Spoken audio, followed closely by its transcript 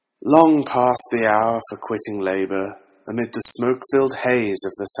Long past the hour for quitting labour, amid the smoke-filled haze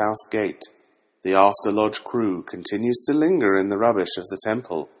of the south gate, the after-lodge crew continues to linger in the rubbish of the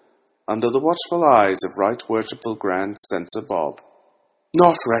temple, under the watchful eyes of Right Worshipful Grand Censor Bob.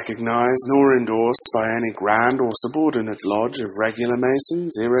 Not recognised nor endorsed by any grand or subordinate lodge of regular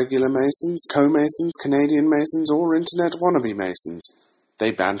Masons, irregular Masons, co-Masons, Canadian Masons, or Internet wannabe Masons, they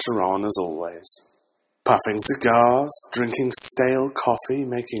banter on as always. Puffing cigars, drinking stale coffee,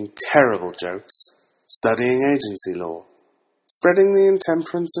 making terrible jokes, studying agency law, spreading the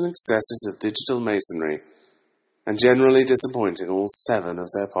intemperance and excesses of digital masonry, and generally disappointing all 7 of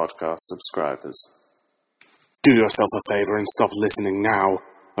their podcast subscribers. Do yourself a favour and stop listening now.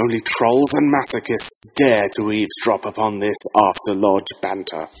 Only trolls and masochists dare to eavesdrop upon this after-lodge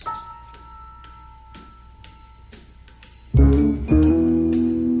banter.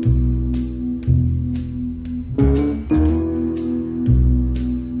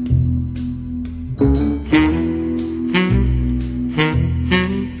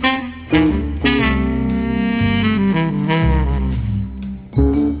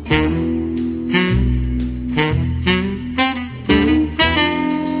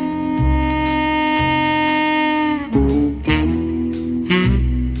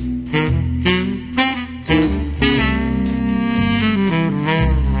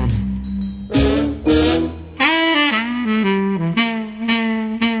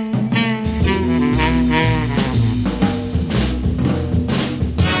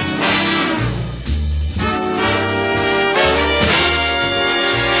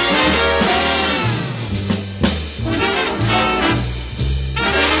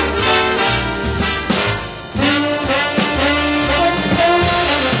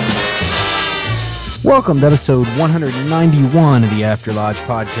 Welcome to episode 191 of the After Lodge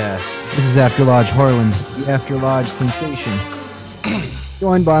podcast. This is After Lodge Harlan, the After Lodge sensation,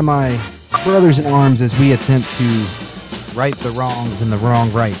 joined by my brothers in arms as we attempt to right the wrongs and the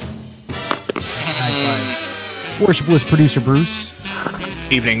wrong right. Worshipless producer Bruce.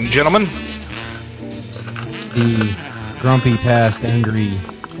 Evening, gentlemen. The grumpy past angry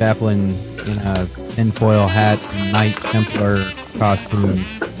chaplain in a tinfoil hat and Knight Templar costume.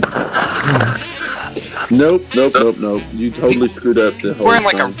 Nope. You totally screwed up the whole Wearing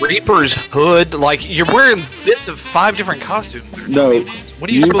like thing. a Reaper's hood, like you're wearing bits of 5 different costumes. No. What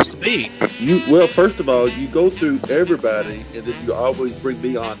are you supposed to be? Well, first of all, you go through everybody, and then you always bring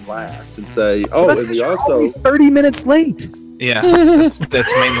me on last and say, "Oh, That's and we you're also." always 30 minutes late. Yeah,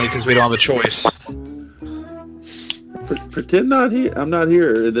 that's mainly because we don't have a choice. Pretend not here. I'm not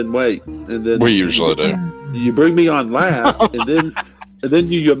here, and then wait, and then We usually do. You bring me on last, and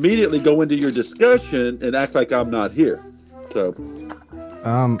then you immediately go into your discussion and act like I'm not here. So,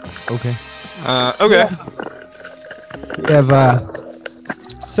 Okay. Okay. We have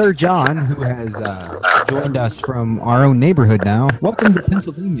Sir John, who has joined us from our own neighborhood now. Welcome to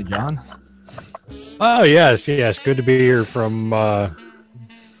Pennsylvania, John. Oh, yes. Good to be here from wherever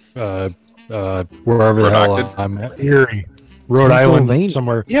the hell I'm at. Erie, Rhode Pennsylvania. Island,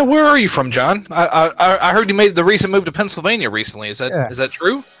 somewhere. Yeah, where are you from, John? I heard you made the recent move to Pennsylvania recently. Is that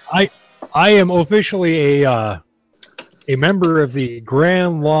true? I am officially a member of the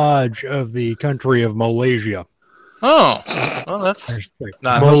Grand Lodge of the country of Malaysia. Oh, well, that's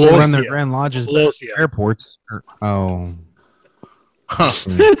not. People run their grand lodges at Malaysia. airports. Oh.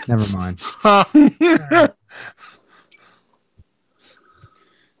 Never mind.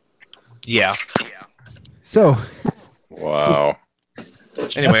 Yeah. So, Wow.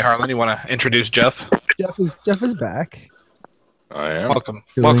 Anyway, Harlan, you want to introduce Jeff? Jeff is back, I am. Welcome,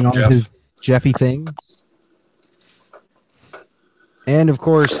 doing all Jeff. his Jeffy things. And of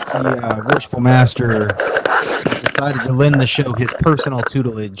course, the worshipful master decided to lend the show his personal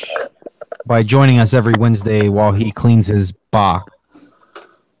tutelage by joining us every Wednesday while he cleans his box.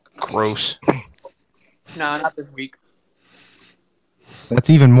 Gross. No, not this week. That's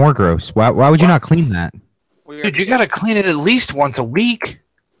even more gross. Why would you not clean that? Dude, you gotta clean it at least once a week.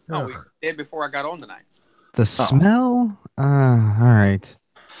 No, we did before I got on tonight. The smell? All right.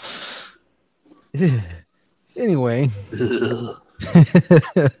 Anyway.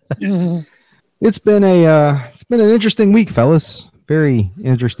 It's been an interesting week, fellas. Very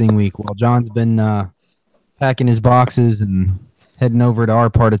interesting week. While John's been packing his boxes and heading over to our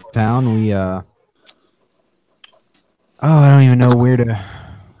part of town, we I don't even know where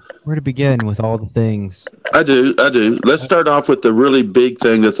to begin with all the things. I do. Let's start off with the really big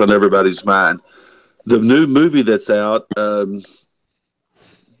thing that's on everybody's mind. The new movie that's out. Is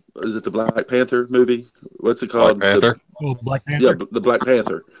it the Black Panther movie? What's it called? Black Panther? Black Panther? Yeah, the Black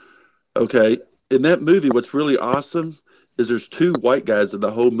Panther. Okay. In that movie, what's really awesome is there's two white guys in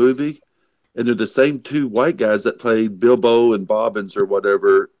the whole movie, and they're the same two white guys that played Bilbo and Bobbins or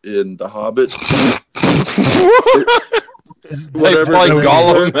whatever in The Hobbit. They play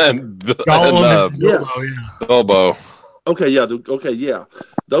Gollum and Bilbo. Okay, yeah.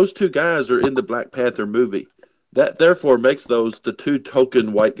 Those two guys are in the Black Panther movie. That therefore makes those the two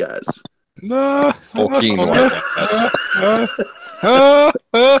token white guys. Fucking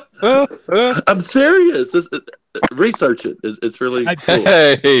I'm serious. Research it. It's really cool.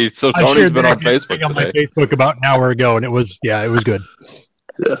 Hey, so Tony's been on Facebook on my today. Facebook about an hour ago, and it was good.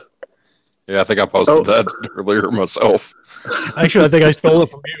 Yeah, I think I posted that earlier myself. Actually, I think I stole it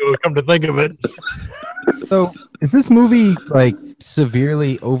from you. Come to think of it. So, is this movie like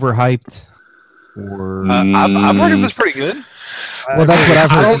severely overhyped, or I've heard it was pretty good. well, that's what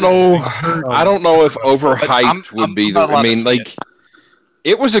I've heard. I don't know if overhyped would be the. I mean, like,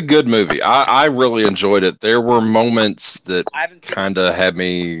 it was a good movie. I really enjoyed it. There were moments that kind of had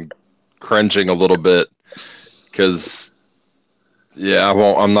me cringing a little bit because, yeah,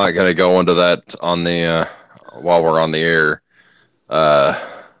 I'm not going to go into that on the while we're on the air. But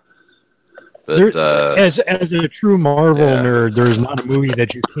as a true Marvel nerd, there is not a movie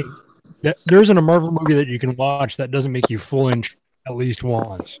that you can't. There isn't a Marvel movie that you can watch that doesn't make you full inch at least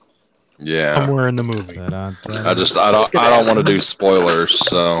once. Yeah, somewhere in the movie. I don't want to do spoilers,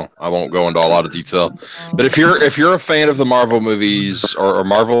 so I won't go into a lot of detail. But if you're a fan of the Marvel movies or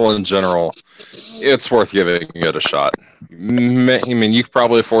Marvel in general, it's worth giving it a shot. I mean, you can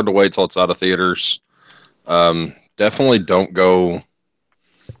probably afford to wait till it's out of theaters. Definitely don't go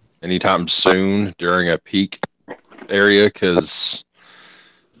anytime soon during a peak area because,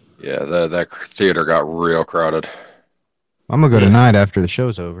 that theater got real crowded. I'm gonna go tonight after the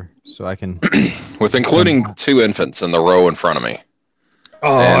show's over, so I can. With including 2 infants in the row in front of me,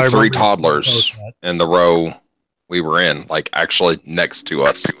 and 3 toddlers in the row we were in, like actually next to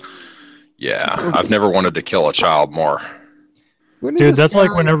us. Yeah, I've never wanted to kill a child more. Dude, that's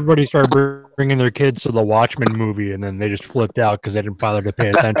like when everybody started bringing their kids to the Watchmen movie, and then they just flipped out because they didn't bother to pay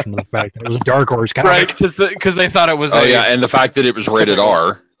attention to the fact that it was a Dark Horse comic. Right, because they thought it was and the fact that it was rated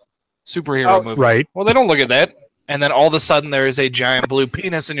R. Superhero movie. Right. Well, they don't look at that. And then all of a sudden there is a giant blue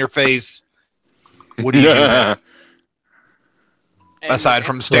penis in your face. What do you do? Aside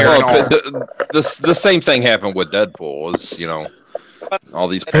from staring off. The same thing happened with Deadpool. All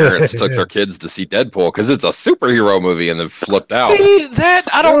these parents took their kids to see Deadpool because it's a superhero movie and then flipped out. See, that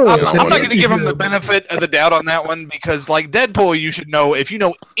I'm not going to give them the benefit of the doubt on that one because, like Deadpool, you should know if you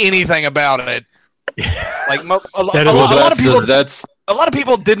know anything about it. Like a lot of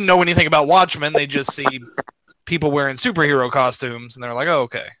people didn't know anything about Watchmen. They just see people wearing superhero costumes, and they're like, "Oh,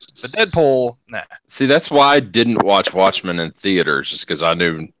 okay." But Deadpool, nah. See, that's why I didn't watch Watchmen in theaters, just because I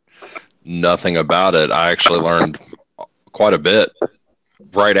knew nothing about it. I actually learned quite a bit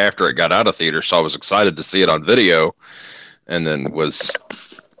right after it got out of theaters, so I was excited to see it on video, and then was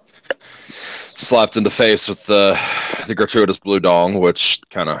slapped in the face with the gratuitous blue dong, which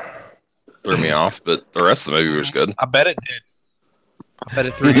kind of threw me off. But the rest of the movie was good. I bet it did. I bet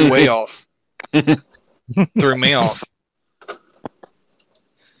it threw you way off. Threw me off.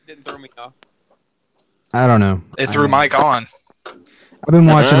 Didn't throw me off. I don't know. It threw Mike on. I've been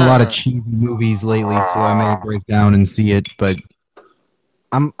watching a lot of cheesy movies lately, so I may break down and see it. But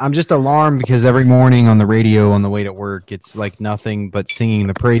I'm just alarmed because every morning on the radio on the way to work, it's like nothing but singing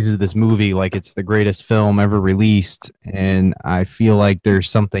the praises of this movie like it's the greatest film ever released, and I feel like there's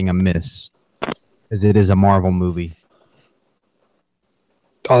something amiss because it is a Marvel movie.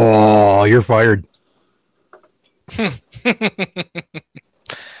 Oh, you're fired. I've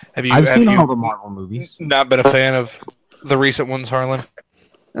seen all the Marvel movies. Not been a fan of the recent ones, Harlan?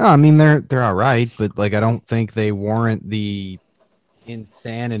 No, I mean they're all right, but like I don't think they warrant the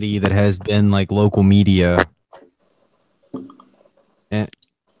insanity that has been like local media. And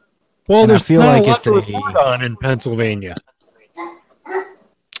I feel like it's on in Pennsylvania.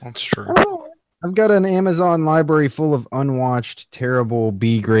 That's true. I've got an Amazon library full of unwatched, terrible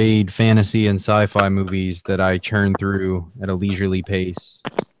B-grade fantasy and sci-fi movies that I churn through at a leisurely pace.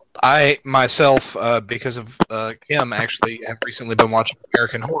 I myself, because of Kim, actually have recently been watching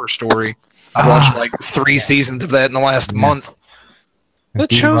American Horror Story. I've watched like 3 seasons of that in the last month.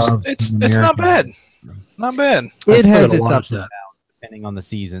 That shows it's not bad. Not bad. It has its ups and downs depending on the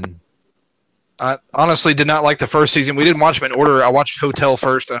season. I honestly did not like the first season. We didn't watch them in order. I watched Hotel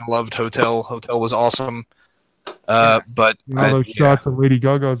first, and I loved Hotel. Hotel was awesome. But those shots of Lady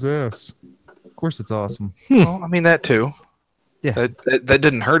Gaga's ass. Of course, it's awesome. Well, I mean that too. Yeah, that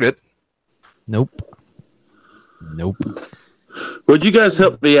didn't hurt it. Nope. Well, you guys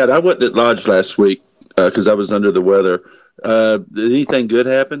helped me out. I wasn't at Lodge last week because I was under the weather. Did anything good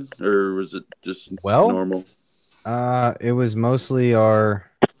happen, or was it just normal? It was mostly our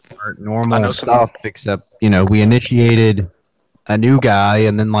normal stuff, except we initiated a new guy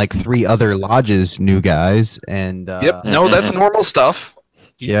and then like 3 other lodges new guys, and yep, no, that's normal stuff.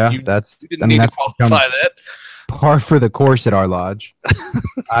 That's qualify that. Par for the course at our lodge.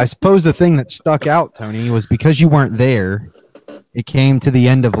 I suppose the thing that stuck out, Tony, was because you weren't there. It came to the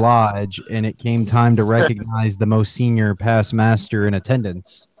end of lodge, and it came time to recognize the most senior past master in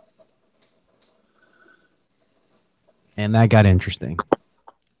attendance. And that got interesting.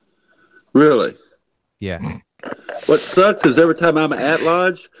 Really? Yeah. What sucks is every time I'm at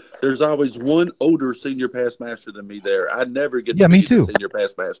lodge, there's always one older senior past master than me there. I never get to meet the senior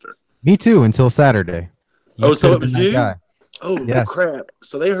past master. Me too, until Saturday. So it was you? Guy. Oh, yes. Crap.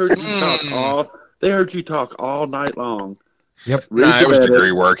 So they heard you talk all night long. Yep. It was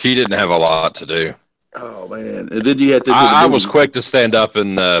degree work. He didn't have a lot to do. Oh, man. And then you had to I was quick to stand up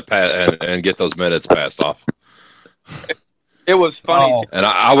and get those minutes passed off. It was funny. And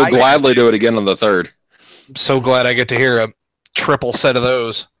I would gladly do it again on the 3rd. I'm so glad I get to hear a triple set of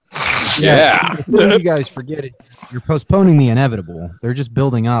those. Yeah. You guys forget it. You're postponing the inevitable. They're just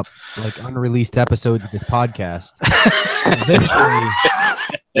building up like unreleased episodes of this podcast. Eventually,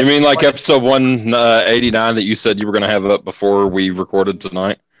 you mean like episode 189 that you said you were going to have up before we recorded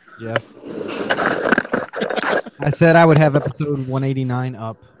tonight? Yeah. I said I would have episode 189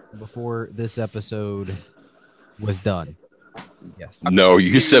 up before this episode was done. Yes. No,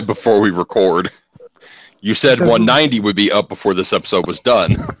 you said before we record. You said 190 would be up before this episode was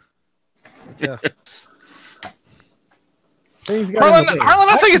done. Yeah. Harlan,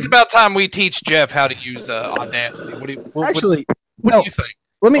 I think it's about time we teach Jeff how to use Audacity. What do you think?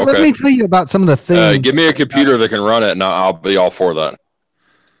 Let me tell you about some of the things. Give me a computer that can run it, and I'll be all for that.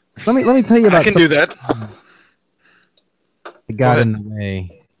 Let me tell you about. I can do that. It got in the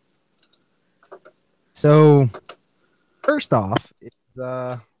way. So, first off, it's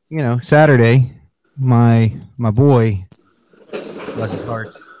Saturday. My boy, bless his heart,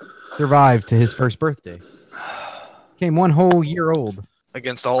 survived to his first birthday. Came 1 whole year old.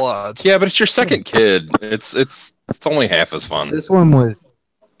 Against all odds. Yeah, but it's your second kid. It's only half as fun. This one was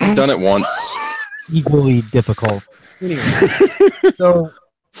done it once. Equally difficult. Anyway, so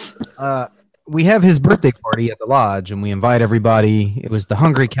we have his birthday party at the lodge, and we invite everybody. It was the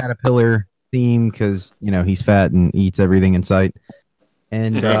Hungry Caterpillar theme because he's fat and eats everything in sight.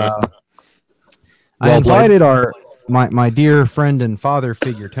 And I invited my dear friend and father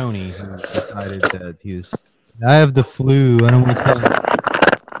figure Tony, who decided that I have the flu. I don't want to tell him.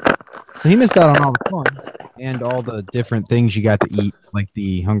 So he missed out on all the fun and all the different things you got to eat, like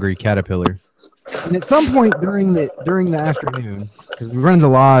the Hungry Caterpillar. And at some point during the afternoon, because we run the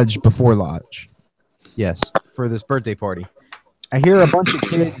lodge before lodge, yes, for this birthday party, I hear a bunch of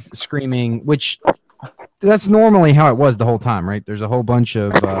kids screaming, which that's normally how it was the whole time, right? There's a whole bunch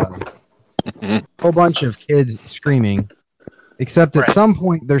of kids screaming, except at some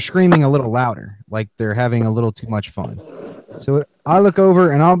point they're screaming a little louder, like they're having a little too much fun. So I look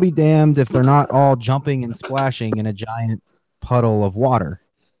over, and I'll be damned if they're not all jumping and splashing in a giant puddle of water,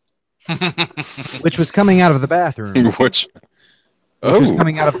 which was coming out of the bathroom. Which was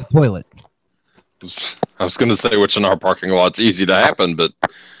coming out of the toilet. I was going to say, which in our parking lot's easy to happen, but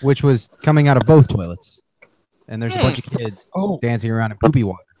which was coming out of both toilets. And there's a bunch of kids dancing around in poopy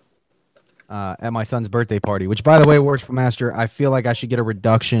water at my son's birthday party. Which, by the way, Worshipful Master, I feel like I should get a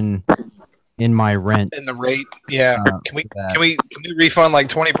reduction in my rent. In the rate, yeah. Can we refund like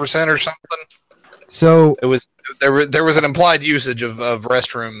 20% or something? So there was an implied usage of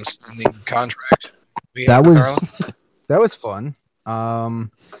restrooms in the contract. That was fun.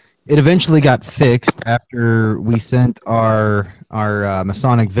 It eventually got fixed after we sent our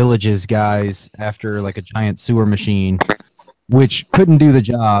Masonic Villages guys after like a giant sewer machine, which couldn't do the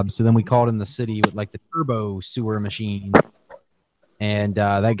job. So then we called in the city with like the turbo sewer machine, and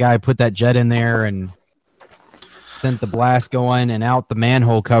that guy put that jet in there and sent the blast going, and out the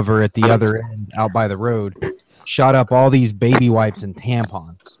manhole cover at the other end, out by the road, shot up all these baby wipes and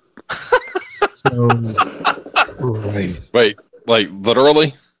tampons. Wait, like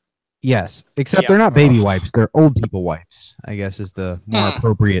literally? Yes, except they're not baby wipes; they're old people wipes, I guess is the more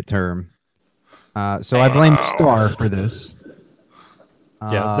appropriate term. So I blame Star for this.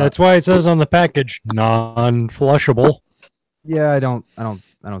 Yeah, that's why it says on the package non-flushable. Yeah, I don't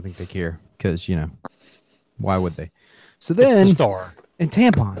think they care because why would they? So then, it's the Star and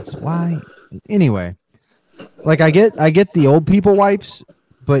tampons. Why? Anyway, like I get the old people wipes.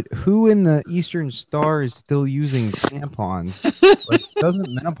 But who in the Eastern Star is still using tampons? Like,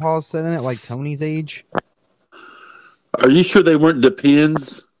 doesn't menopause set in it like Tony's age? Are you sure they weren't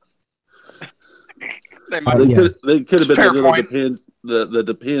Depends? They could have been the little Depends, the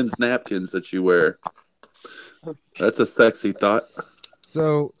Depends napkins that you wear. That's a sexy thought.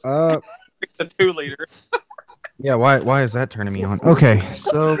 So, the 2-liter. Yeah, why is that turning me on? Okay,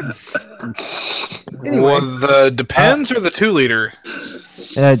 so anyway, the Depends or the 2-liter?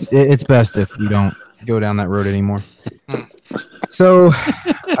 It's best if we don't go down that road anymore. So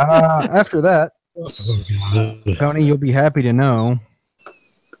after that, Tony, you'll be happy to know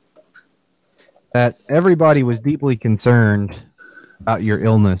that everybody was deeply concerned about your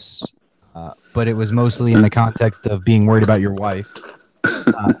illness, but it was mostly in the context of being worried about your wife.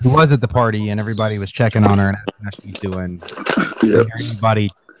 Who was at the party, and everybody was checking on her and asking how she's doing. Yep. Everybody,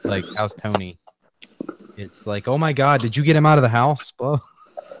 like, how's Tony? It's like, oh my God, did you get him out of the house? Well,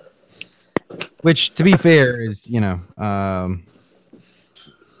 which, to be fair, is, your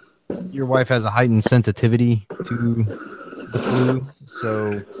wife has a heightened sensitivity to the flu,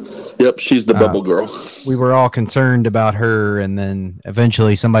 so... Yep, she's the bubble girl. We were all concerned about her, and then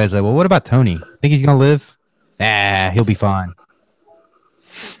eventually somebody's like, well, what about Tony? Think he's going to live? He'll be fine.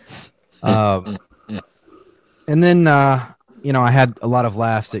 And then, I had a lot of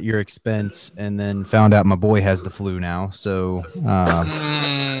laughs at your expense, and then found out my boy has the flu now. So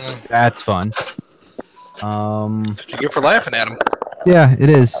that's fun. What you get for laughing at him? Yeah, it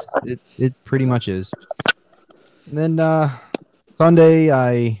is. It pretty much is. And then Sunday,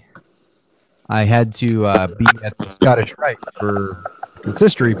 I had to be at the Scottish Rite for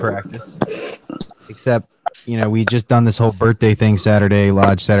consistory practice, except. We just done this whole birthday thing Saturday,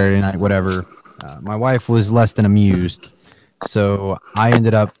 lodge Saturday night, whatever. My wife was less than amused, so I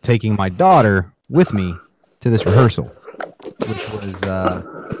ended up taking my daughter with me to this rehearsal, which was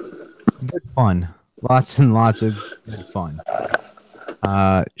good fun. Lots and lots of good fun.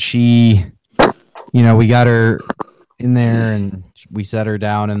 She, we got her in there and we set her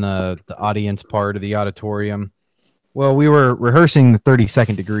down in the audience part of the auditorium. Well, we were rehearsing the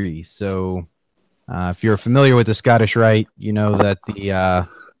 32nd degree, so... if you're familiar with the Scottish Rite, you know that the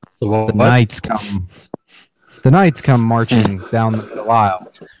knights come marching down the aisle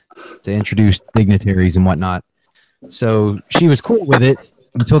to introduce dignitaries and whatnot. So she was cool with it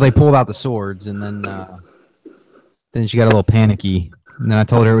until they pulled out the swords, and then she got a little panicky. And then I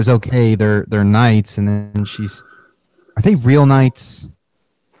told her it was okay. They're knights, and then are they real knights?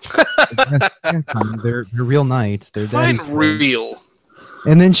 Yes, they're real knights. They're real.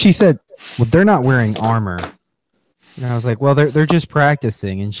 And then she said, well, they're not wearing armor. And I was like, well, they're just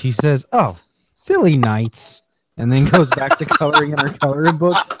practicing. And she says, oh, silly knights. And then goes back to coloring in her coloring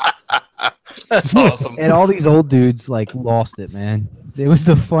book. That's awesome. And all these old dudes, lost it, man. It was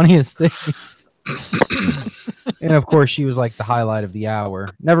the funniest thing. And, of course, she was, the highlight of the hour.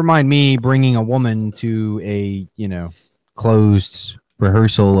 Never mind me bringing a woman to a, closed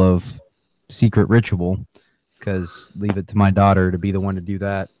rehearsal of secret ritual. Because leave it to my daughter to be the one to do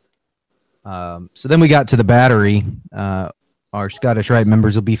that. So then we got to the Battery. Our Scottish Rite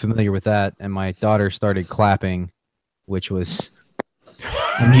members will be familiar with that. And my daughter started clapping, which was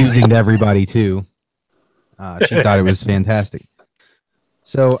amusing to everybody, too. She thought it was fantastic.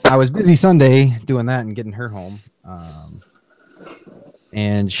 So I was busy Sunday doing that and getting her home.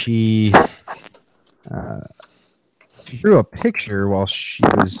 And she drew a picture while she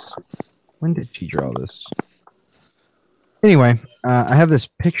was... When did she draw this? Anyway, I have this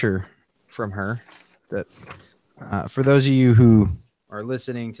picture from her that, for those of you who are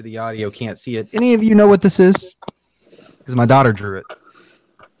listening to the audio can't see it. Any of you know what this is? Because my daughter drew it.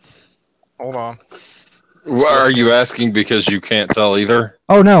 Hold on. Are you asking because you can't tell either?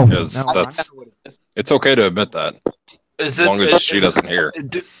 Oh, no. It's okay to admit that. As long as she doesn't hear.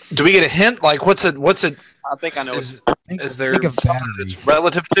 Do we get a hint? What's it? I think I know. Is there something that's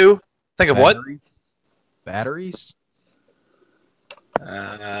relative to? Think of what? Batteries?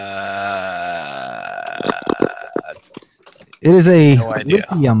 It is a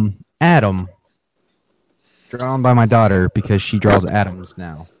lithium atom drawn by my daughter because she draws atoms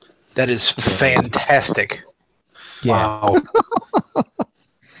now. That is fantastic. Yeah. Wow.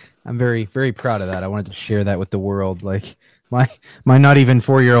 I'm very, very proud of that. I wanted to share that with the world. My not even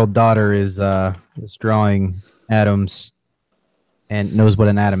 4-year-old daughter is drawing atoms and knows what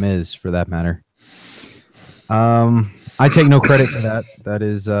an atom is, for that matter. I take no credit for that.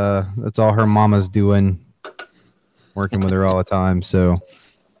 That's all her mama's doing, working with her all the time. So,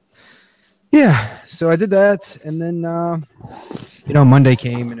 yeah. So I did that, and then Monday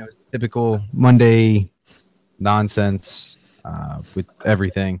came, and it was typical Monday nonsense with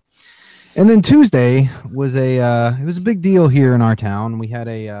everything. And then Tuesday was it was a big deal here in our town. We had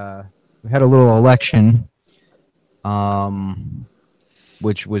a little election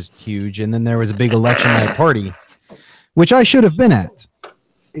which was huge. And then there was a big election night party, which I should have been at.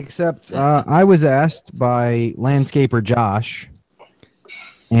 Except I was asked by landscaper Josh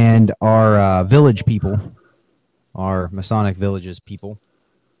and our village people, our Masonic Villages people,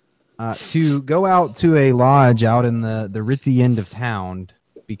 to go out to a lodge out in the ritzy end of town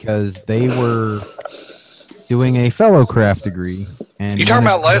because they were doing a fellowcraft degree. And you talking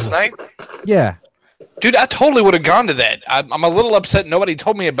about last night? Yeah. Dude, I totally would have gone to that. I'm a little upset nobody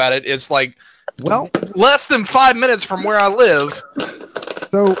told me about it. It's like, less than 5 minutes from where I live.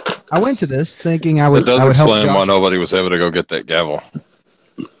 So I went to this thinking I would. It does explain why nobody was able to go get that gavel.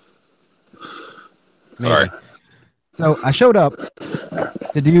 Sorry. So I showed up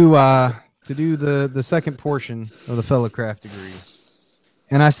to do the second portion of the fellowcraft degree,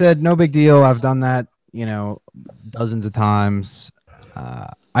 and I said, no big deal. I've done that, dozens of times.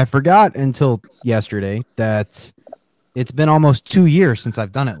 I forgot until yesterday that it's been almost 2 years since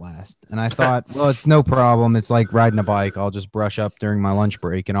I've done it last. And I thought, well, it's no problem. It's like riding a bike. I'll just brush up during my lunch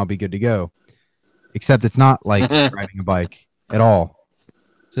break and I'll be good to go. Except it's not like riding a bike at all.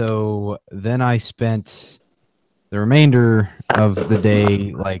 So then I spent the remainder of the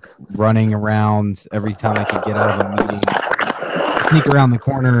day like running around every time I could get out of a meeting, sneak around the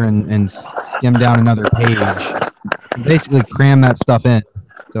corner and skim down another page. And basically cram that stuff in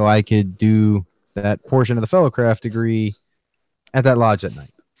so I could do that portion of the fellowcraft degree at that lodge that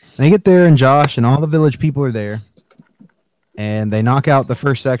night. And I get there, and Josh and all the village people are there, and they knock out the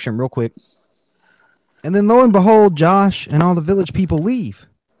first section real quick. And then, lo and behold, Josh and all the village people leave,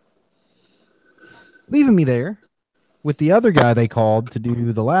 leaving me there with the other guy they called to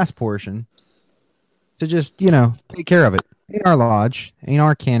do the last portion to just, take care of it. Ain't our lodge, ain't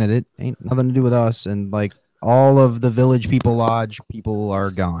our candidate, ain't nothing to do with us, and like all of the village people lodge people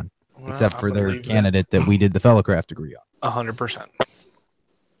are gone. Except for their candidate that we did the fellowcraft degree on. 100%.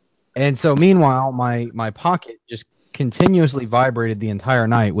 And so meanwhile, my pocket just continuously vibrated the entire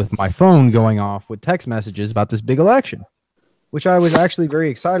night with my phone going off with text messages about this big election, which I was actually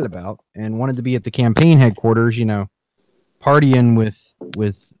very excited about and wanted to be at the campaign headquarters, partying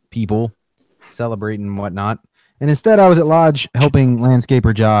with people, celebrating and whatnot. And instead I was at lodge helping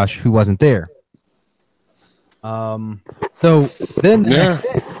landscaper Josh, who wasn't there. So then the next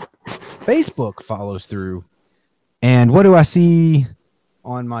day, Facebook follows through, and what do I see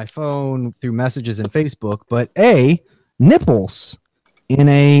on my phone through messages and Facebook but nipples in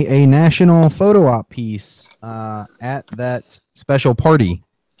a national photo op piece at that special party,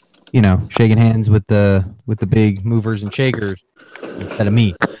 shaking hands with the big movers and shakers instead of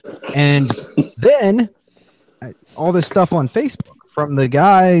me. And then all this stuff on Facebook from the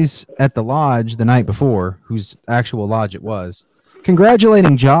guys at the lodge the night before, whose actual lodge it was,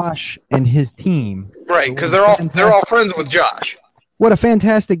 congratulating Josh and his team. Right, because they're all friends with Josh. What a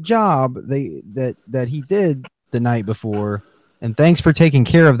fantastic job that he did the night before, and thanks for taking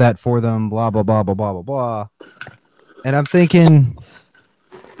care of that for them. Blah blah blah blah blah blah blah. And I'm thinking,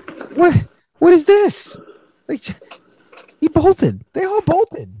 what is this? Like, he bolted. They all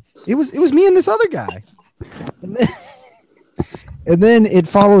bolted. It was me and this other guy. And then it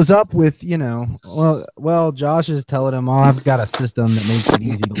follows up with, well, Josh is telling him, I've got a system that makes it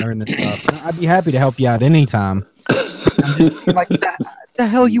easy to learn this stuff. And I'd be happy to help you out anytime. I'm just like, the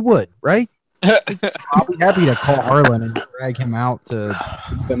hell you would, right? I'll be happy to call Harlan and drag him out to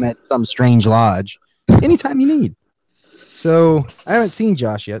keep him at some strange lodge anytime you need. So I haven't seen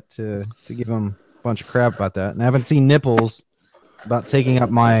Josh yet to give him a bunch of crap about that. And I haven't seen Nipples about taking up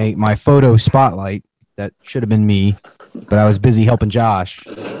my photo spotlight. That should have been me, but I was busy helping Josh.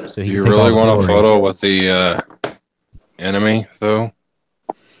 So do you really want a photo with the enemy, though?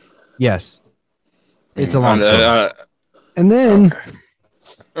 Yes. It's a long story. And then,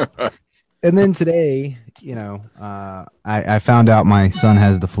 and then today, I found out my son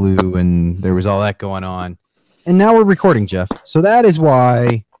has the flu, and there was all that going on. And now we're recording, Jeff. So that is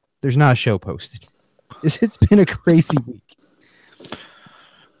why there's not a show posted. It's been a crazy week.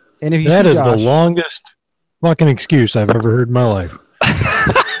 And if that is Josh, the longest fucking excuse I've ever heard in my life.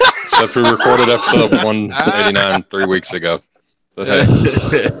 Except we recorded episode 189 3 weeks ago. But hey.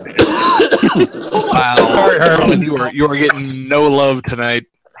 Wow. Sorry, Harlan, you are getting no love tonight.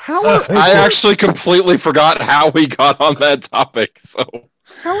 I actually completely forgot how we got on that topic. So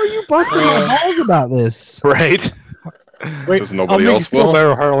how are you busting your balls about this? Right? Wait, because nobody else will.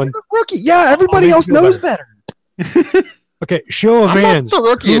 Better, Harlan. Rookie, yeah, everybody else knows better. Okay, show of hands. I'm not the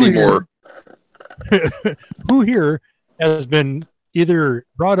rookie anymore. Who here has been either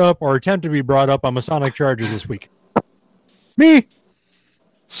brought up or attempted to be brought up on Masonic charges this week? Me.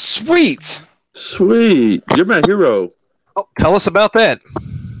 Sweet. Sweet. You're my hero. Oh, tell us about that.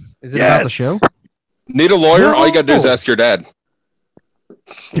 Is it about the show? Need a lawyer? No. All you got to do is ask your dad.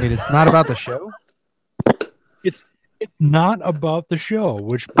 Wait, it's not about the show? It's not about the show,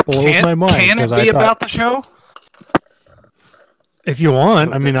 which blows my mind. Can it be about the show? If you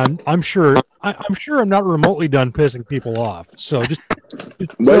want, I mean, I'm sure I'm not remotely done pissing people off. So just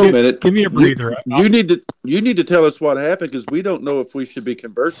wait a minute. Give me a breather. You need to tell us what happened because we don't know if we should be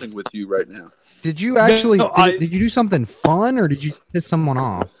conversing with you right now. Did you actually did you do something fun or did you piss someone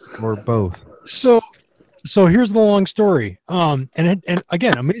off or both? So here's the long story. And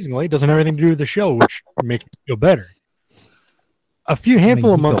again, amazingly, it doesn't have anything to do with the show, which makes me feel better. A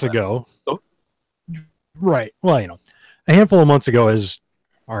handful of months ago, right? Well, a handful of months ago, as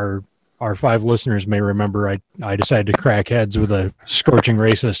our 5 listeners may remember, I decided to crack heads with a scorching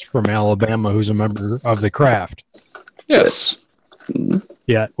racist from Alabama who's a member of the craft. Yes.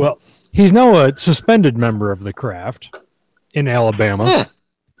 Yeah. Well, he's now a suspended member of the craft in Alabama,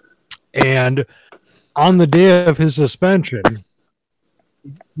 and on the day of his suspension,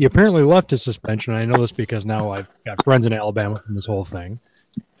 he apparently left his suspension. I know this because now I've got friends in Alabama from this whole thing.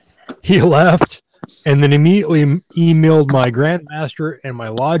 He left and then immediately emailed my grandmaster and my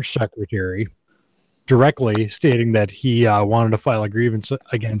lodge secretary directly stating that he wanted to file a grievance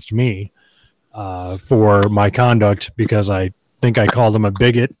against me for my conduct because I think I called him a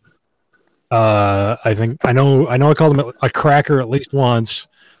bigot. I know I called him a cracker at least once,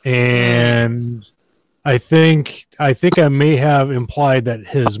 and I think I may have implied that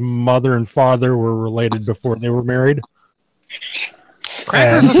his mother and father were related before they were married.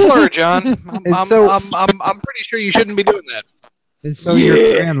 Cracker's a slur, John. I'm pretty sure you shouldn't be doing that. And so your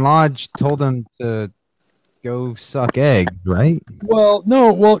Grand Lodge told him to go suck eggs, right? Well,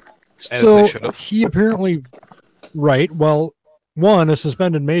 no. Well, so he apparently, right. Well, one, a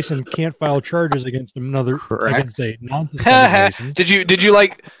suspended Mason can't file charges against another against a non-suspended Mason. Did you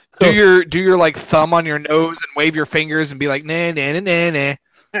like do your like thumb on your nose and wave your fingers and be like nah nah nah nah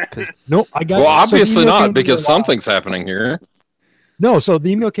nah? Nope, I got. Well, obviously not because something's happening here. No, so the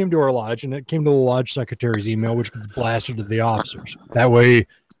email came to our lodge, and it came to the lodge secretary's email, which gets blasted to the officers. That way,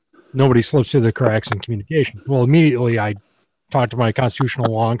 nobody slips through the cracks in communication. Well, immediately I talked to my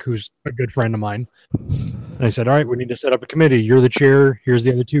constitutional wonk, who's a good friend of mine, and I said, all right, we need to set up a committee. You're the chair. Here's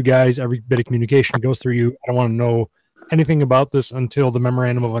the other 2 guys. Every bit of communication goes through you. I don't want to know anything about this until the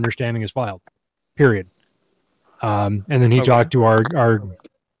memorandum of understanding is filed, period. And then he talked to our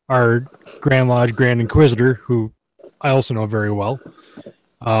Grand Lodge Grand Inquisitor, who I also know very well.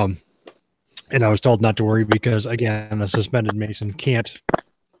 And I was told not to worry because, again, a suspended Mason can't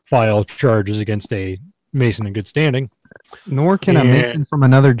file charges against a Mason in good standing. Nor can a Mason from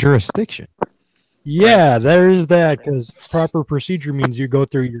another jurisdiction. Yeah, there's that, because proper procedure means you go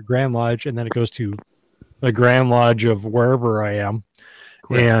through your Grand Lodge and then it goes to the Grand Lodge of wherever I am.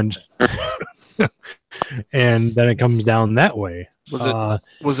 And and then it comes down that way. Was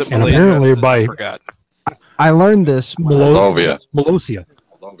it and Malaysia? Apparently I forgot. I learned this. Malosia.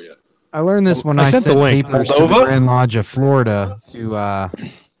 I learned this when I sent papers to the Grand Lodge of Florida to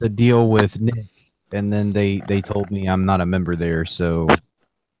deal with Nick, and then they told me I'm not a member there. So,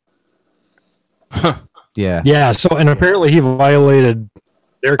 yeah. So, and apparently he violated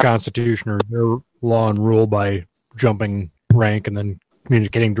their constitution or their law and rule by jumping rank and then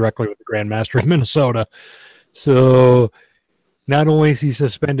communicating directly with the Grand Master of Minnesota. So, not only is he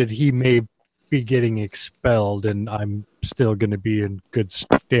suspended, he may be getting expelled, and I'm still going to be in good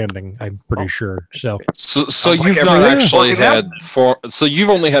standing, I'm pretty sure. So you've not actually had so you've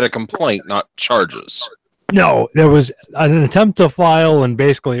only had a complaint, not charges. No, there was an attempt to file, and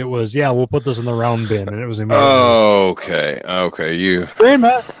basically it was, we'll put this in the round bin, and it was immediately. Okay. You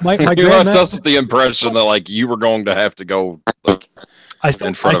my you left us with the impression that like you were going to have to go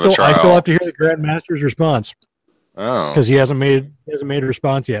in front of a trial. I still have to hear the Grand Master's response. Oh, because he hasn't made a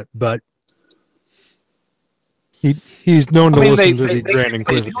response yet, but. He's known to listen to the Grand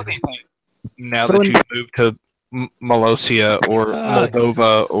Inquisitor. Now that you've moved to Malosia or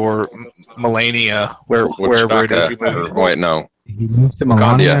Moldova or Melania, wherever it is you moved. Wait, no. He moved to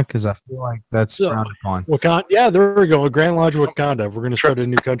Melania because I feel like that's frowned upon. Wakanda, yeah, there we go. A Grand Lodge of Wakanda. We're going to start a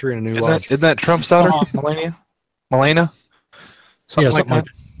new country and a new lodge. Isn't that Trump's daughter, Melania? Something like that.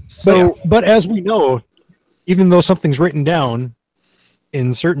 So, but as we know, even though something's written down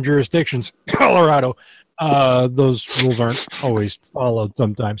in certain jurisdictions, Colorado, those rules aren't always followed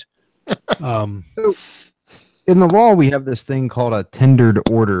sometimes. So in the law, we have this thing called a tendered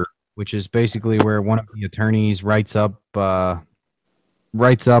order, which is basically where one of the attorneys writes up a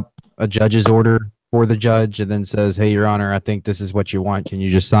judge's order for the judge and then says, hey, Your Honor, I think this is what you want. Can you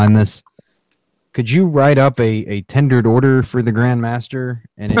just sign this? Could you write up a tendered order for the Grandmaster,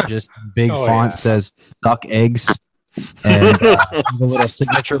 and it just big font says "suck eggs," and the little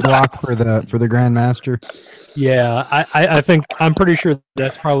signature block for the Grandmaster? Yeah, I think I'm pretty sure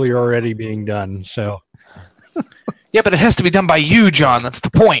that's probably already being done. So. Yeah, but it has to be done by you, John. That's the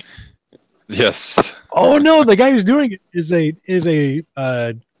point. Yes. Oh no, the guy who's doing it is a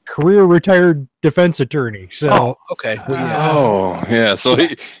career retired defense attorney. So okay. So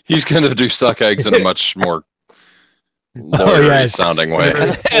he's going to do suck eggs in a much more lawyery sounding way,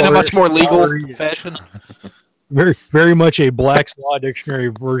 in a much more legal fashion. Very, very much a Black's Law Dictionary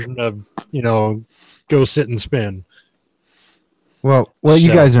version of go sit and spin. Well, what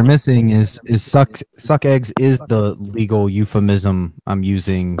you guys are missing is suck eggs is the legal euphemism I'm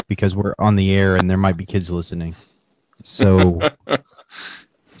using because we're on the air and there might be kids listening. So,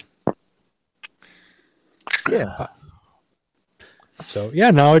 yeah. So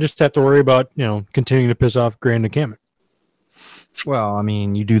now I just have to worry about continuing to piss off Grand encampment. Well, I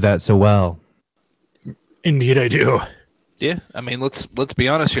mean, you do that so well. Indeed, I do. Yeah, I mean, let's be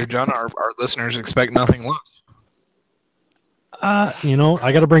honest here, John. Our listeners expect nothing less. I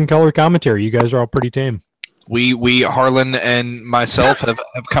got to bring color commentary. You guys are all pretty tame. We Harlan and myself have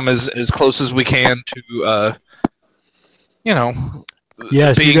come as close as we can to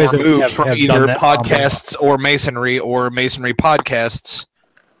yes, being you guys removed have from either podcasts or masonry podcasts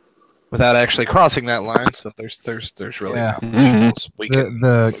without actually crossing that line. So there's really not much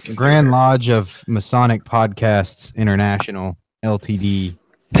the Grand Lodge of Masonic Podcasts International Ltd.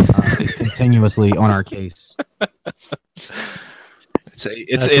 Is continuously on our case.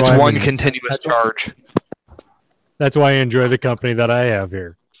 It's one continuous charge. That's why I enjoy the company that I have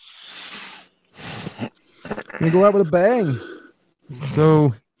here. We go out with a bang.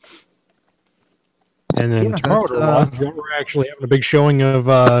 So, and then tomorrow we're actually having a big showing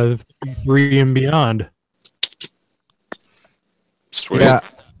of 3 and Beyond. Sweet. Yeah,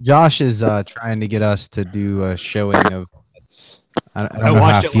 Josh is trying to get us to do a showing of. I don't know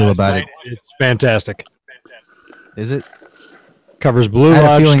how I feel about it. It's fantastic. Is it? Covers Blue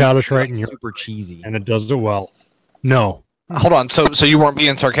Lodge, Scottish Rite, and super cheesy, and it does it well. No, hold on. So you weren't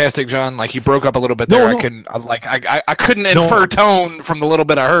being sarcastic, John? Like you broke up a little bit there. No. I couldn't infer tone from the little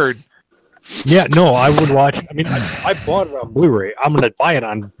bit I heard. Yeah, no, I would watch. I mean, I bought it on Blu-ray. I'm going to buy it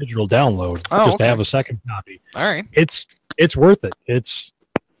on digital download to have a second copy. All right, it's worth it.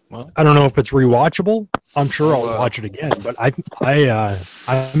 I don't know if it's rewatchable. I'm sure I'll watch it again, but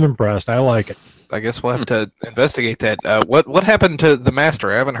I'm impressed. I like it. I guess we'll have to investigate that. What happened to the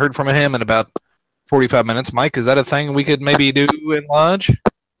Master? I haven't heard from him in about 45 minutes. Mike, is that a thing we could maybe do in Lodge?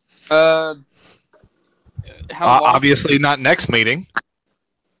 Obviously not next meeting.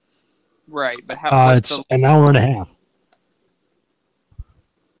 Right, but how? It's an hour and a half.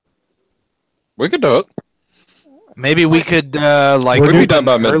 We could do it. Maybe we could we'll be done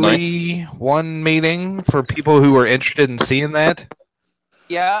by midnight. One meeting for people who are interested in seeing that.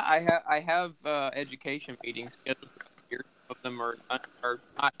 Yeah, I have education meetings scheduled here. Some of them are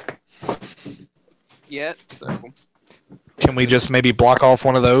not yet. So can we just maybe block off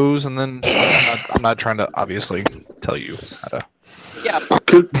one of those and then I'm not trying to obviously tell you how to. Yeah.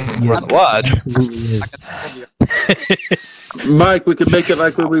 Lodge. Mike, we could make it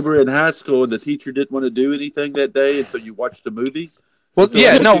like when we were in high school and the teacher didn't want to do anything that day, and so you watched a movie. Well, so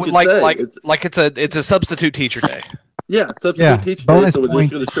it's a substitute teacher day. Yeah, substitute teacher day. So we're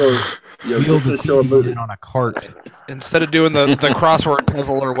just going to show a movie on a cart. Instead of doing the crossword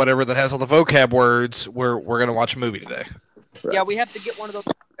puzzle or whatever that has all the vocab words, we're going to watch a movie today. Right. Yeah, we have to get one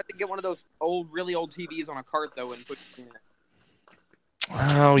of those. Really old TVs on a cart though, and put it in it.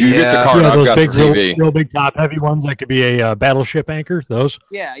 Oh, you get the cart. I've those got big, the TV. Real big top heavy ones that could be a battleship anchor. Those.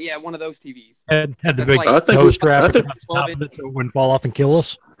 Yeah, one of those TVs. Had the big toe strap on top of it so it wouldn't fall off and kill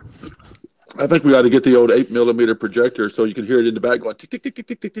us. I think we ought to get the old 8mm projector so you can hear it in the back going tick tick tick tick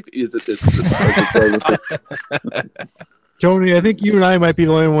tick tick tick. Tony, I think you and I might be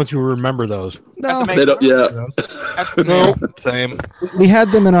the only ones who remember those. No, they don't. Yeah. No, same. We had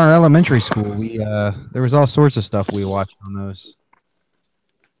them in our elementary school. There was all sorts of stuff we watched on those.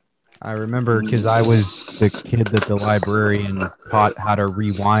 I remember because I was the kid that the librarian taught how to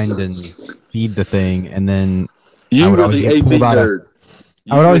rewind and feed the thing, and then I would always get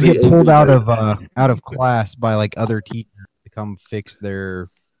pulled out of class by like other teachers to come fix their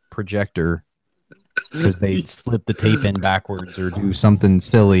projector because they slip the tape in backwards or do something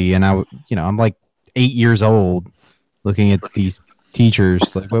silly, and I'm like 8 years old looking at these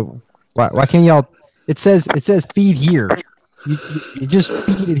teachers like, why can't y'all? It says feed here. You just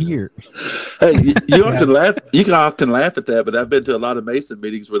feed it here. Hey, you all can laugh. You all can laugh at that, but I've been to a lot of Mason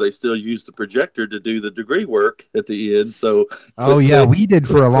meetings where they still use the projector to do the degree work at the end. So, click, we did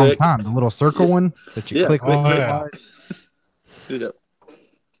for a long time. The little circle one that you click. Yeah.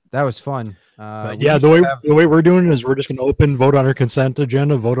 That was fun. The way we're doing it is we're just going to open, vote on our consent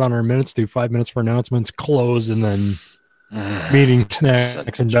agenda, vote on our minutes, do 5 minutes for announcements, close, and then meeting snacks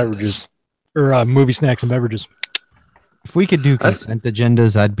and beverages, or movie snacks and beverages. If we could do consent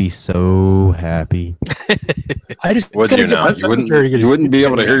agendas, I'd be so happy. I just would you now? You wouldn't be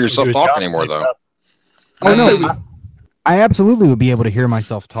able to hear yourself talk anymore, though. I absolutely would be able to hear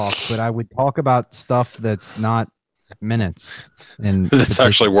myself talk, but I would talk about stuff that's not minutes, and it's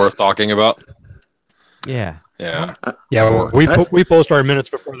actually worth talking about. Yeah. We post our minutes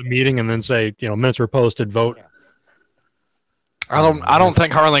before the meeting, and then say, minutes were posted, vote. I don't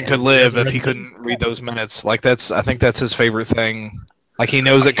think Harlan could live if he couldn't read those minutes. I think that's his favorite thing. Like, he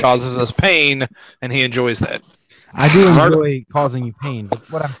knows it causes us pain, and he enjoys that. I do enjoy causing you pain, but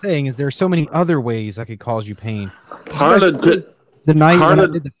what I'm saying is there are so many other ways I could cause you pain. Harlan, the night when I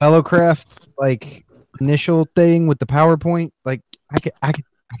did the Fellowcraft initial thing with the PowerPoint, I could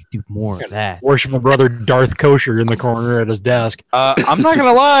do more of that. Worship my brother Darth Kosher in the corner at his desk. I'm not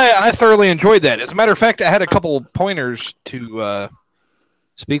gonna lie, I thoroughly enjoyed that. As a matter of fact, I had a couple pointers to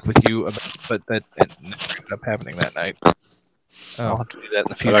speak with you about, but that never ended up happening that night. I'll have to do that in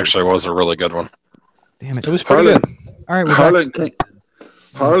the future. That actually was a really good one. Damn it! It was pretty good. All right,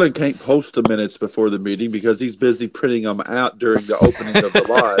 Harlan can't post the minutes before the meeting because he's busy printing them out during the opening of the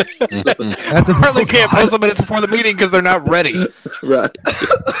lodge. Harlan can't post the minutes before the meeting because they're not ready. Right.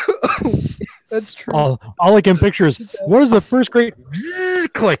 That's true. All I can picture is, what is the first great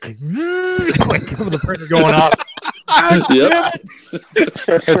click of the printer going off? Yep.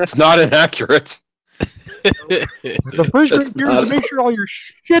 It's not inaccurate. The first great gear is to make sure all your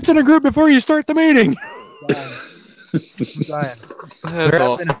shit's in a group before you start the meeting. There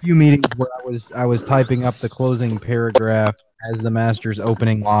have been a few meetings where I was typing up the closing paragraph as the master's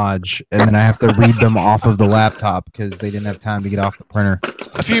opening lodge, and then I have to read them off of the laptop because they didn't have time to get off the printer.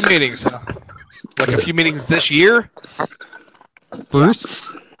 A few meetings. Like a few meetings this year? Bruce?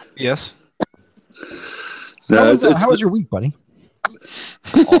 Yes. How was your week, buddy?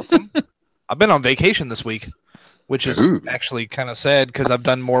 Awesome. I've been on vacation this week, which is actually kind of sad because I've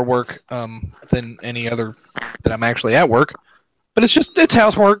done more work than any other that I'm actually at work. But it's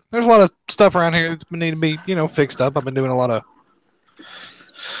housework. There's a lot of stuff around here that's need to be, fixed up. I've been doing a lot of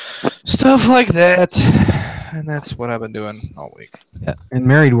stuff like that, and that's what I've been doing all week. Yeah. In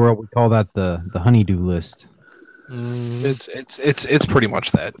Married World, we call that the honeydew list. It's pretty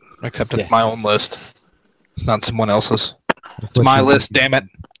much that, except it's my own list. It's not someone else's. It's my list, damn it.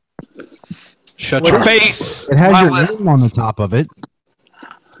 Shut your face. It has your name on the top of it.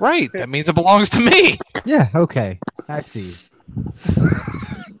 Right. That means it belongs to me. Yeah, okay. I see.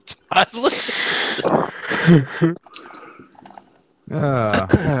 It's my list.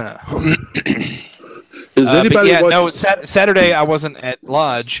 Is anybody Saturday I wasn't at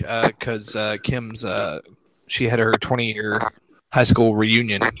Lodge because Kim's she had her 20-year high school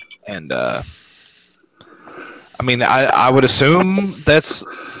reunion, and I would assume that's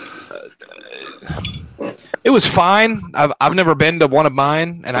it was fine. I've never been to one of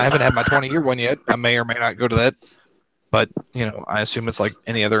mine, and I haven't had my 20-year one yet. I may or may not go to that, but I assume it's like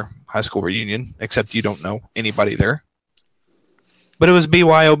any other high school reunion, except you don't know anybody there. But it was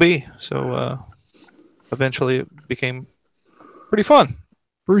BYOB, so eventually it became pretty fun.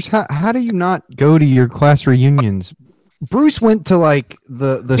 Bruce, how do you not go to your class reunions? Bruce went to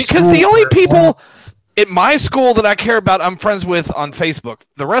the because the only people at my school that I care about, I'm friends with on Facebook.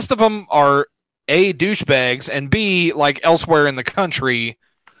 The rest of them are A, douchebags, and B, elsewhere in the country.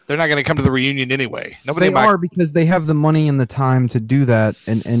 They're not going to come to the reunion anyway. They are because they have the money and the time to do that,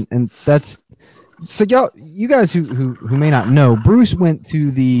 and that's so. You guys who may not know, Bruce went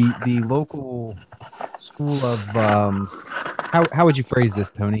to the local school of how would you phrase this,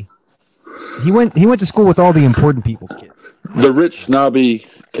 Tony? He went to school with all the important people's kids. The rich, snobby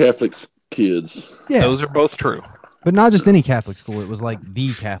Catholic kids. Yeah, those are both true. But not just any Catholic school. It was like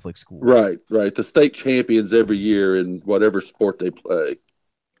the Catholic school. Right. The state champions every year in whatever sport they play.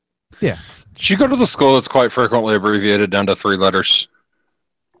 Yeah. Did you go to the school that's quite frequently abbreviated down to 3 letters?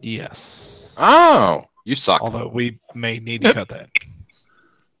 Yes. Oh, you suck. Although we may need to cut that.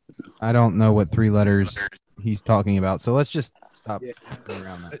 I don't know what 3 letters he's talking about, so let's just stop going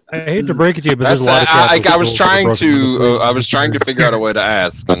around that. I hate to break it to you, but there's a lot of I was trying to figure out a way to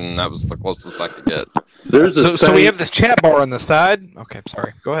ask, and that was the closest I could get. So we have this chat bar on the side. Okay,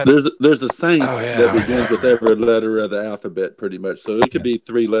 sorry. Go ahead. There's a saint that begins with every letter of the alphabet, pretty much. So it could be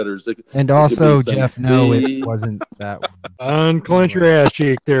 3 letters. Jeff, no, it wasn't that one. Unclench your ass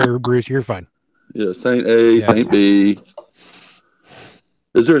cheek there, Bruce. You're fine. Yeah, Saint A, Saint B.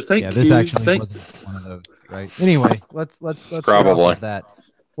 Is there a Saint Q? This actually wasn't one of those, right? Anyway, let's probably that.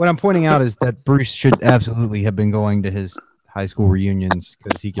 What I'm pointing out is that Bruce should absolutely have been going to his high school reunions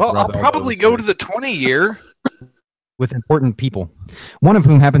because he could. Well, I'll probably go to the 20-year with important people, one of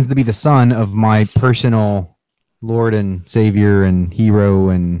whom happens to be the son of my personal Lord and Savior and hero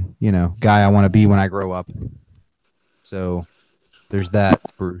and guy I want to be when I grow up. So there's that,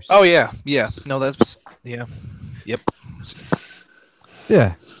 Bruce. Oh yeah. No, that's Yep.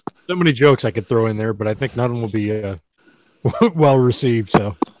 Yeah. So many jokes I could throw in there, but I think none of them will be well received.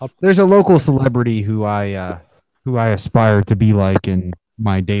 So there's a local celebrity who I aspire to be like in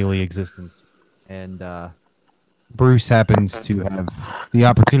my daily existence, and Bruce happens to have the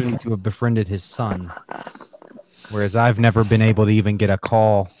opportunity to have befriended his son, whereas I've never been able to even get a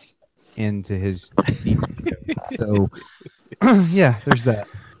call into his so yeah, there's that.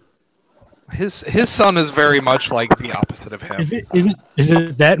 His son is very much like the opposite of him. Is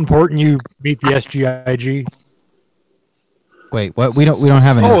it that important you beat the SGIG? Wait, what? We don't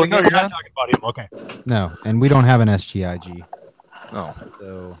have an. Oh no, you're not talking about him. Okay. No, and we don't have an SGIG. Oh.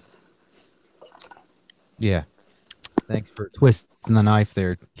 So yeah. Thanks for twisting the knife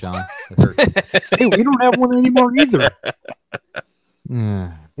there, John. Hey, we don't have one anymore either.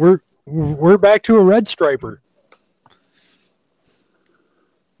 Yeah. We're back to a red striper.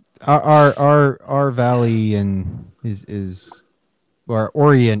 Our valley is our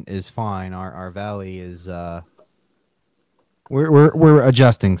Orient is fine. Our valley is we're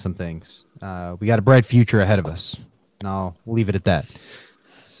adjusting some things. We got a bright future ahead of us, and I'll leave it at that.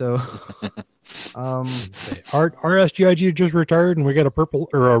 So, our SGIG just retired, and we got a purple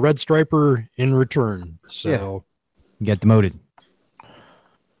or a red striper in return. So, you get demoted.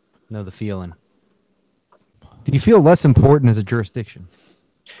 Know the feeling. Do you feel less important as a jurisdiction?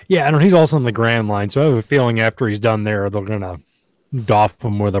 Yeah, I don't. He's also on the Grand Line, so I have a feeling after he's done there, they're gonna doff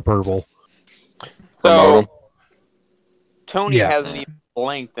him with a purple. So Tony hasn't even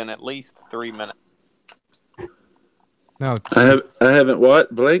blinked in at least 3 minutes. No, I haven't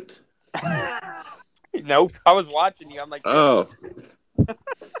what blinked. Nope, I was watching you. I'm like, oh.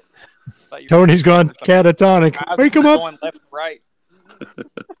 Tony's gone catatonic. Wake him up. Going left and right.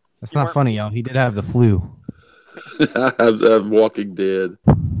 That's not funny, y'all. He did have the flu. I'm Walking Dead.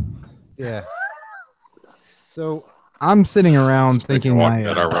 Yeah. So I'm sitting around thinking I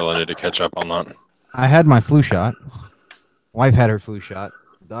really need to catch up on that. I had my flu shot. Wife had her flu shot.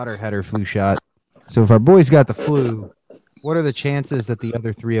 Daughter had her flu shot. So if our boys got the flu, what are the chances that the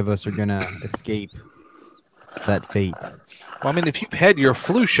other 3 of us are gonna escape that fate? Well, I mean, if you've had your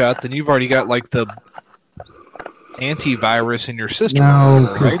flu shot, then you've already got like the antivirus in your system. No,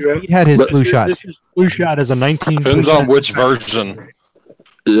 because right? he had his flu shot. This flu shot is a 19%. Depends on which version.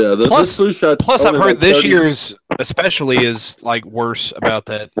 Yeah, this flu shot. Plus, I've heard this year's especially is like worse about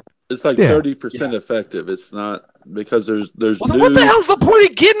that. It's like 30% effective. It's not because there's well, what the hell's the point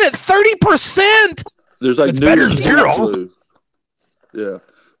of getting it 30%? There's like it's new better than zero. Flu. Yeah.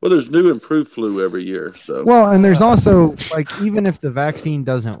 Well, there's new improved flu every year. So well, and there's also like even if the vaccine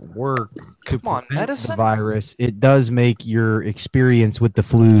doesn't work to prevent medicine? the virus, it does make your experience with the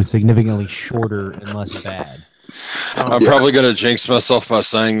flu significantly shorter and less bad. I'm probably going to jinx myself by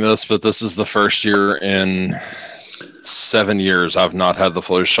saying this, but this is the first year in 7 years I've not had the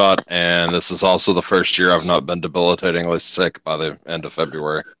flu shot, and this is also the first year I've not been debilitatingly sick by the end of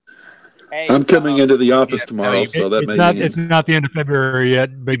February. Hey, I'm coming into the office tomorrow, so that it's not the end of February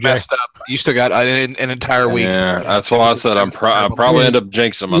yet. Big Jack. Messed up. You still got an entire week. Yeah, that's why I said I'll probably end up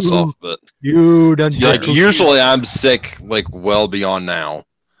jinxing myself. But you done like usually I'm sick like well beyond now.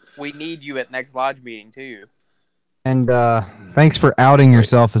 We need you at next lodge meeting too. And thanks for outing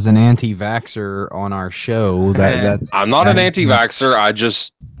yourself as an anti-vaxxer on our show. I'm not an anti-vaxxer. I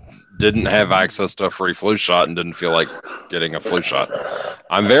just didn't have access to a free flu shot and didn't feel like getting a flu shot.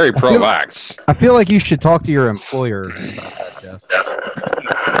 I'm very pro-vax. I feel like you should talk to your employer about that, Jeff.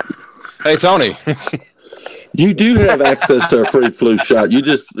 Hey, Tony. You do have access to a free flu shot. You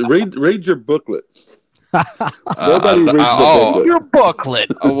just read your booklet. Nobody reads the booklet. Your booklet.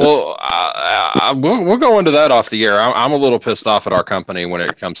 We'll go into that off the air. I'm a little pissed off at our company when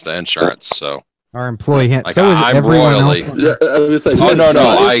it comes to insurance. So our employee, like, so is I'm everyone royally. else. No.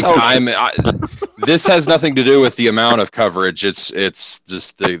 This has nothing to do with the amount of coverage. It's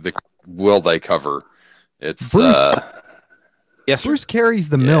just the will they cover. It's Bruce, Yes, Bruce carries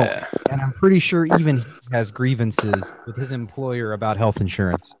the milk, and I'm pretty sure even he has grievances with his employer about health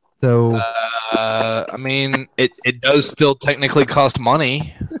insurance. So, I mean, it does still technically cost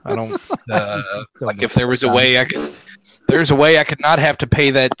money. I don't like if there was a way I could. There's a way I could not have to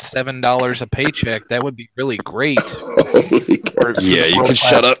pay that $7 a paycheck. That would be really great. Yeah, you can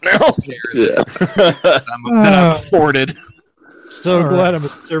shut up now. Yeah, that I'm afforded. So glad I'm a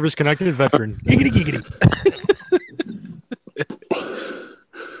service-connected veteran. Giggity, giggity.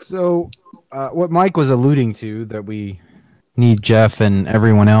 So, what Mike was alluding to, that we need Jeff and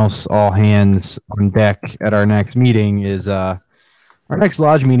everyone else all hands on deck at our next meeting, is our next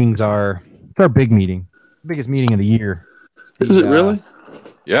lodge meetings it's our big meeting, biggest meeting of the year. Is it really?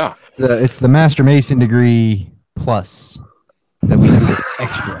 Yeah. It's the Master Mason degree plus that we do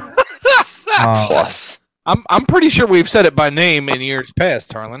extra. Plus. I'm pretty sure we've said it by name in years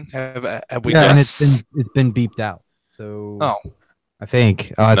past, Harlan. Have we? Yeah, and Yes. it's been beeped out. So I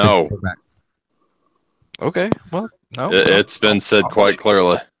think No. Okay. Well, no. It's been said quite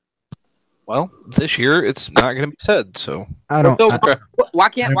clearly. Well, this year it's not going to be said. So I don't. Why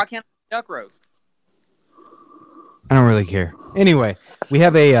can't duck roast? I don't really care. Anyway, we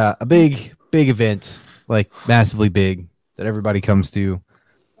have a big event, like massively big, that everybody comes to.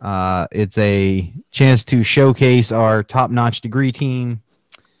 It's a chance to showcase our top-notch degree team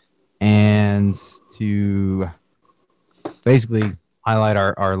and to basically highlight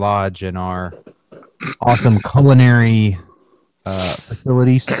our lodge and our awesome culinary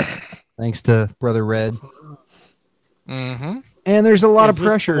facilities, thanks to Brother Red. Mm-hmm. And there's a lot of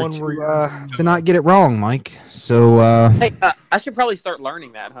pressure to not get it wrong, Mike. So, hey, I should probably start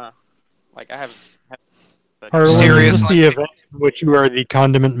learning that, huh? Like I haven't Harlan, is this the event in which you are the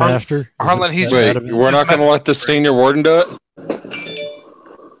condiment master? Harlan, we're not going to let the senior warden do it?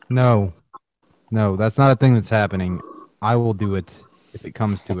 No, that's not a thing that's happening. I will do it if it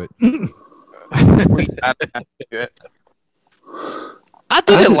comes to it. I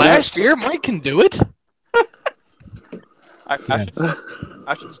did it last year. Mike can do it.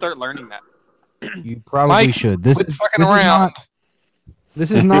 I should start learning that. You probably Mike, should. This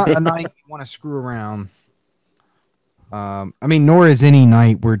is not a night you want to screw around. I mean, nor is any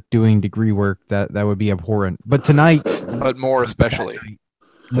night we're doing degree work that would be abhorrent. But tonight, but more especially,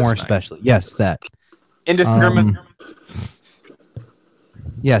 yes, that indiscriminate.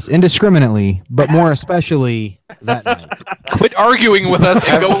 Yes, indiscriminately, but more especially that night. Quit arguing with us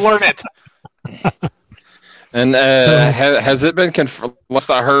and go learn it. And has it been confirmed? Last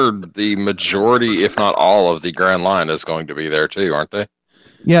I heard, the majority, if not all, of the Grand Line is going to be there too, aren't they?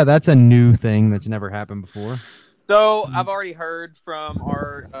 Yeah, that's a new thing that's never happened before. So I've already heard from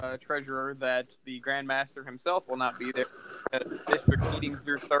our treasurer that the Grand Master himself will not be there. District meetings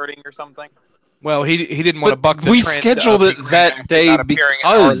are starting or something. Well, he didn't want to buck the trend. We scheduled it that day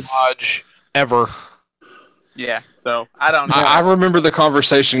because ever. Yeah, so I don't know. I remember the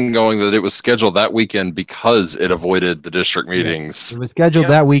conversation going that it was scheduled that weekend because it avoided the district meetings. It was scheduled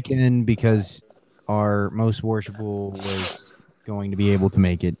that weekend because our most worshipful was going to be able to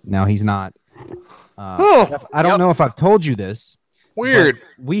make it. Now he's not. I don't know if I've told you this. Weird.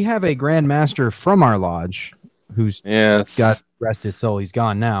 We have a Grand Master from our lodge who's got rest his soul. He's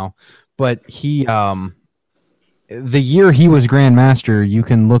gone now. But he, the year he was Grand Master, you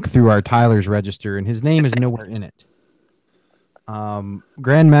can look through our Tyler's register, and his name is nowhere in it.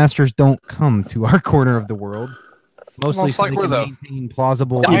 Grand Masters don't come to our corner of the world. Mostly so they can maintain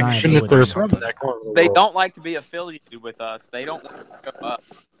plausible deniability. They don't like to be affiliated with us. They don't want to go up.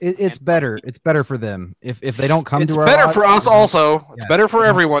 It's better. It's better for them. If they don't come to our better lodge, for us also. It's better for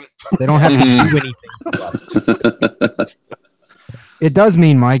everyone. They don't have to do anything for us. It does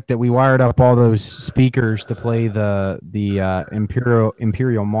mean, Mike, that we wired up all those speakers to play the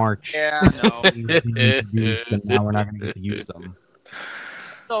Imperial March. Yeah, no. Now we're not going to get to use them.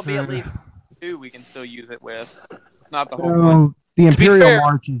 There'll be at least two we can still use it with. It's not the whole point. The Imperial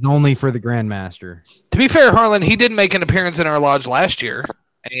March is only for the Grand Master. To be fair, Harlan, he did make an appearance in our lodge last year.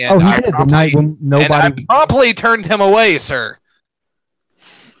 And he did. The night when nobody... And I promptly turned him away, sir.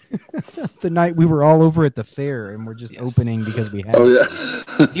 The night we were all over at the fair and we're just opening because we had. Oh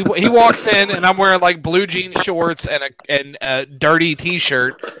yeah. He walks in and I'm wearing like blue jean shorts and a dirty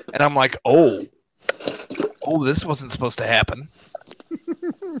T-shirt, and I'm like, oh, this wasn't supposed to happen.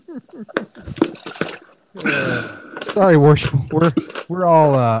 Sorry, worship. We're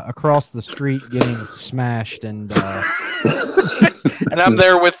all across the street getting smashed and. And I'm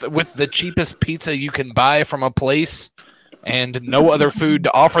there with the cheapest pizza you can buy from a place. And no other food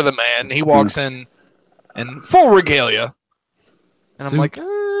to offer the man. He walks in full regalia. And I'm like,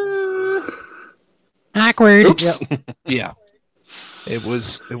 awkward. Oops. Yeah. It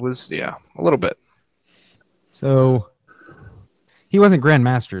was a little bit. So he wasn't Grand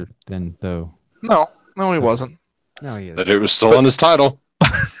Master then, though. No, he wasn't. No, he is. But it was still in his title.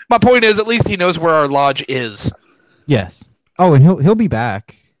 My point is, at least he knows where our lodge is. Yes. Oh, and he'll be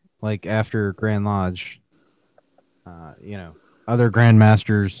back like after Grand Lodge. Other Grand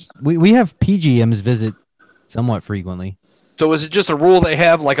Masters. We have PGMs visit somewhat frequently. So is it just a rule they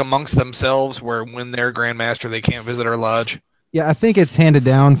have, like amongst themselves, where when they're Grandmaster, they can't visit our lodge? Yeah, I think it's handed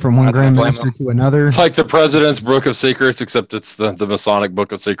down from one Grandmaster to another. It's like the President's Book of Secrets, except it's the Masonic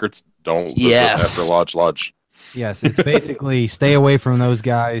Book of Secrets. Don't visit after Lodge. Yes, it's basically stay away from those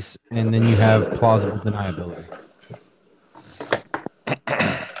guys, and then you have plausible deniability.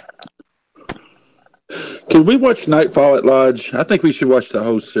 Can we watch Nightfall at Lodge? I think we should watch the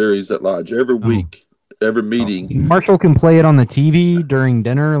whole series at Lodge every week, every meeting. Marshall can play it on the TV during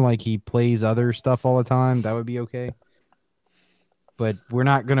dinner like he plays other stuff all the time. That would be okay. But we're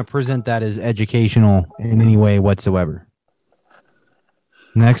not going to present that as educational in any way whatsoever.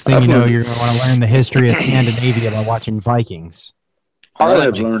 Next thing you know, you're going to want to learn the history of Scandinavia by watching Vikings. I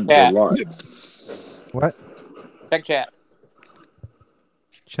have learned a lot. What? Check chat.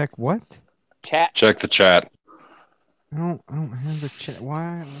 Check what? Chat. Check the chat. I don't have the chat.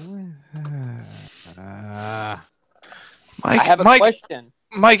 Why? Mike, I have a question.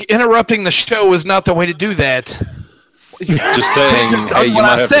 Mike, interrupting the show is not the way to do that. Just saying, hey, you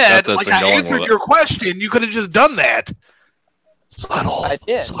might have to cut this and go on with it. I answered your question. You could have just done that. Subtle. I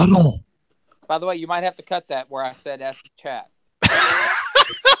did. Subtle. By the way, you might have to cut that where I said ask the chat.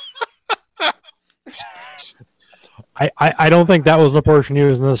 I don't think that was the portion he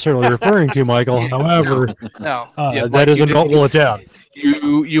was necessarily referring to, Michael. However, that is a notable attempt.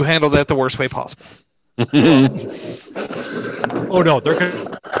 You handled that the worst way possible. Oh no, they're good.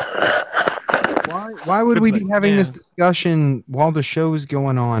 Why would we be having this discussion while the show's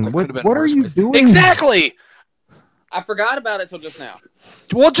going on? What are you doing? Exactly. I forgot about it till just now.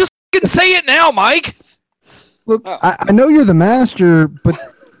 Well, just say it now, Mike. Look, I know you're the master, but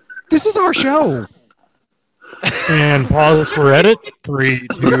this is our show. And pause for edit. 3,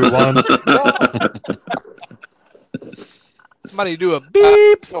 2, 1. Somebody do a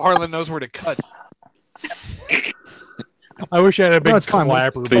beep so Harlan knows where to cut. I wish I had a big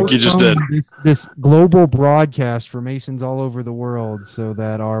clap. I think you just did. This global broadcast for Masons all over the world so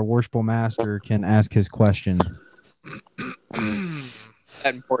that our worshipful master can ask his question.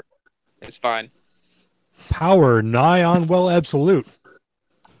 That important. It's fine. Power nigh on absolute.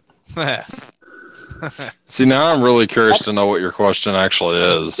 See, now I'm really curious to know what your question actually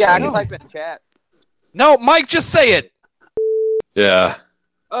is. Yeah, I don't like that chat. No, Mike, just say it. Yeah.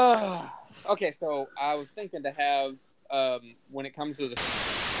 Okay, so I was thinking to have, when it comes to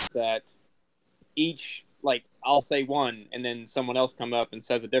that each, like, I'll say one, and then someone else come up and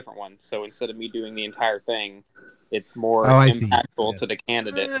says a different one. So instead of me doing the entire thing, it's more impactful to the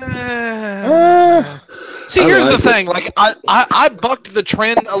candidate. See, here's the thing. Like, I bucked the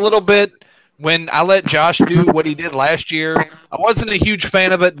trend a little bit when I let Josh do what he did last year. I wasn't a huge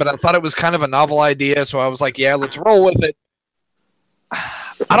fan of it, but I thought it was kind of a novel idea, so I was like, yeah, let's roll with it.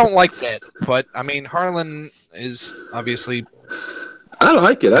 I don't like that, but, I mean, Harlan is obviously... I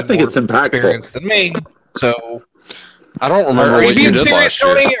like it. I think it's impactful. ...experienced than me, so... I don't remember what you did last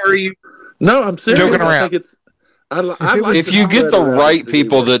year. Tony, or are you No, I'm serious. joking around? I think it's... If you get the right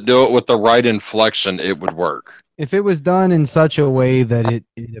people that do it with the right inflection, it would work. If it was done in such a way that it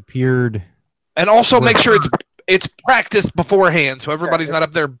appeared... And also make sure it's practiced beforehand, so everybody's not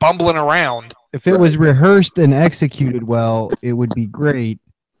up there bumbling around. If it was rehearsed and executed well, it would be great.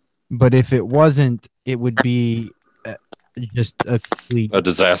 But if it wasn't, it would be just a complete... A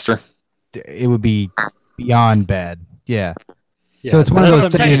disaster? It would be beyond bad. Yeah. So it's one of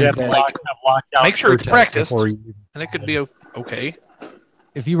those things that, make sure it's practiced, and it could be okay.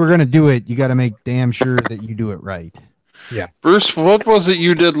 If you were going to do it, you got to make damn sure that you do it right. Yeah. Bruce, what was it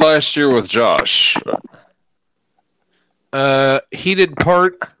you did last year with Josh? Heated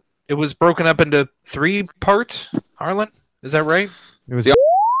part. It was broken up into 3 parts. Harlan, is that right? It was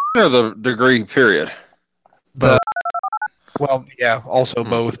or the degree period. Well, yeah, also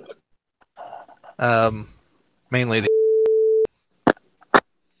both. Mainly the.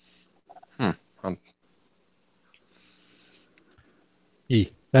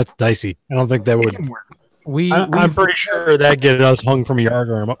 That's dicey. I don't think that would. I'm pretty sure that get us hung from a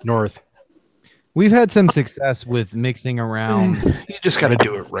yard arm up north. We've had some success with mixing around. You just got to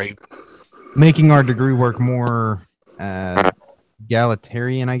do it right. Making our degree work more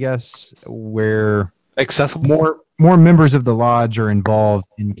egalitarian, I guess, where accessible. More members of the lodge are involved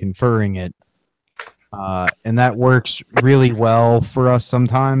in conferring it. And that works really well for us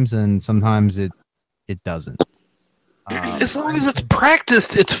sometimes, and sometimes it doesn't. As long as it's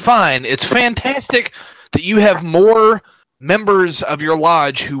practiced, it's fine. It's fantastic that you have more members of your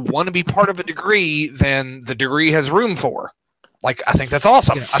lodge who want to be part of a degree than the degree has room for. Like, I think that's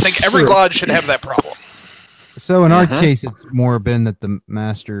awesome. Yeah, I think every lodge should have that problem. So in our case, it's more been that the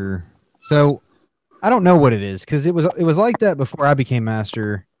master. So I don't know what it is, because it was like that before I became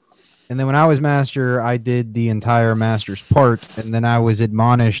master. And then when I was master, I did the entire master's part, and then I was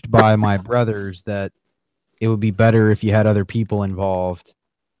admonished by my brothers that it would be better if you had other people involved.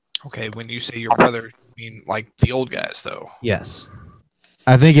 Okay, when you say your brother, you mean like the old guys, though? Yes.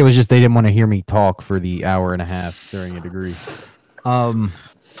 I think it was just they didn't want to hear me talk for the hour and a half during a degree. I have a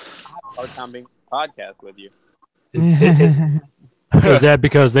hard time being podcast with you. Is that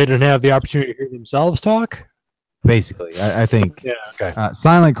because they didn't have the opportunity to hear themselves talk? Basically, I think. Yeah. Okay.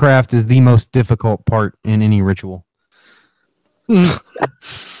 Silent craft is the most difficult part in any ritual. The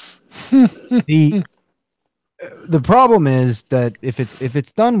problem is that if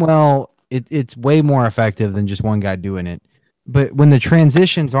it's done well, it's way more effective than just one guy doing it. But when the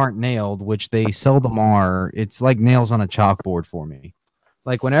transitions aren't nailed, which they seldom are, it's like nails on a chalkboard for me.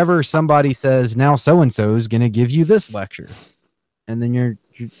 Like whenever somebody says, now so-and-so is going to give you this lecture. And then you're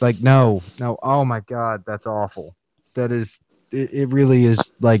like, no, oh my God, that's awful. That is, it really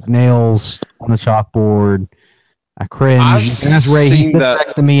is like nails on the chalkboard. I cringe. You can ask Ray, he sits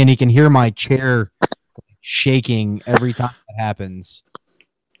next to me and he can hear my chair shaking every time it happens.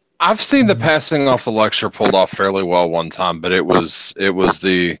 I've seen the passing off the lecture pulled off fairly well one time, but it was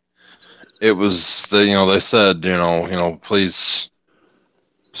the they said, please.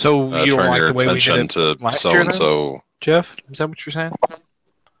 So you don't like the way we did it to last so year, and so. Jeff? Is that what you're saying?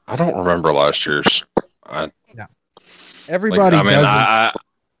 I don't remember last year's. Everybody does it.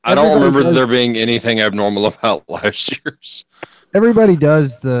 I don't remember there being anything abnormal about last year's. Everybody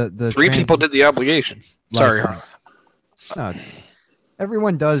does the three people did the obligation. Sorry, no,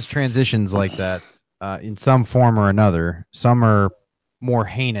 everyone does transitions like that in some form or another. Some are more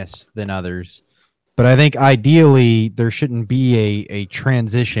heinous than others. But I think ideally there shouldn't be a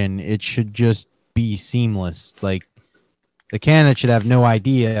transition. It should just be seamless. Like the candidate should have no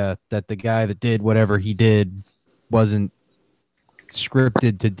idea that the guy that did whatever he did wasn't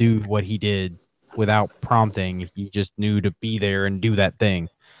scripted to do what he did without prompting. He just knew to be there and do that thing.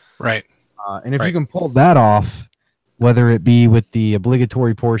 Right. And if you can pull that off, whether it be with the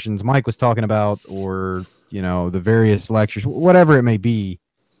obligatory portions Mike was talking about or, the various lectures, whatever it may be,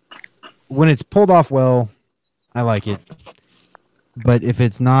 when it's pulled off well, I like it. But if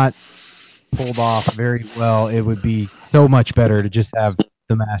it's not pulled off very well, it would be so much better to just have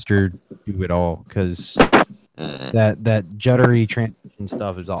the master do it all, because that juddery transition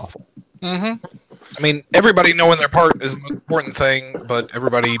stuff is awful. Mm-hmm. I mean, everybody knowing their part is the important thing, but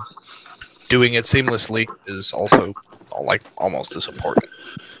everybody doing it seamlessly is also like almost as important.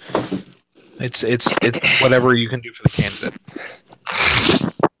 It's whatever you can do for the candidate.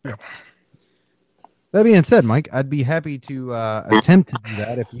 Yeah. That being said, Mike, I'd be happy to attempt to do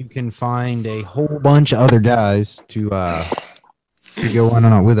that if you can find a whole bunch of other guys to go on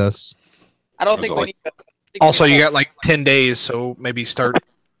and on with us. I don't think we need to. Also, you got like 10 days, so maybe start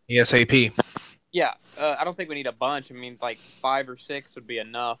ASAP. Yeah, I don't think we need a bunch. I mean, like 5 or 6 would be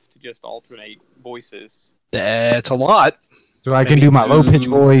enough to just alternate voices. That's a lot. So I can do my low pitch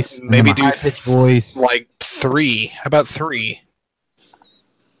voice, maybe do high pitch voice, like 3. How about 3?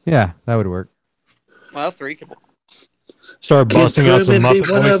 Yeah, that would work. Well, 3 could start busting out some Muppet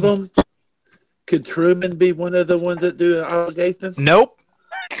one voices. of them? Could Truman be one of the ones that do the obligation? Nope.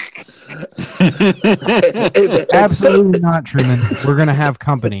 Absolutely not, Truman. We're gonna have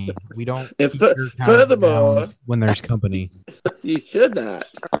company. We don't. Furthermore, when there's company, you should not.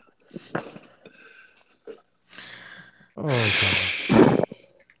 Oh, God.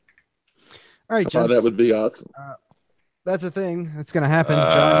 All right, John. That would be awesome. That's a thing that's gonna happen.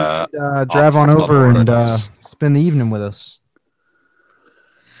 John, drive on over and spend the evening with us.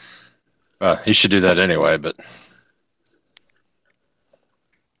 He should do that anyway, but.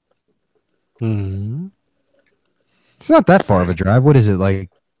 It's not that far of a drive. What is it, like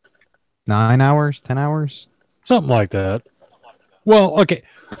 9 hours, 10 hours? Something like that. Well, okay.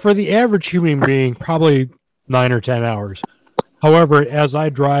 For the average human being, probably 9 or 10 hours. However, as I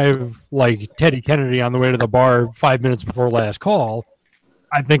drive like Teddy Kennedy on the way to the bar 5 minutes before last call,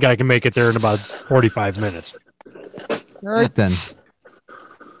 I think I can make it there in about 45 minutes. All right, then.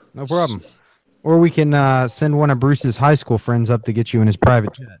 No problem. Or we can send one of Bruce's high school friends up to get you in his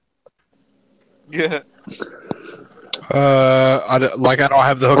private jet. Yeah. I don't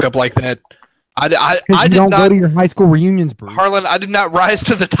have the hookup like that. I did don't not go to your high school reunions, Bruce. Harlan, I did not rise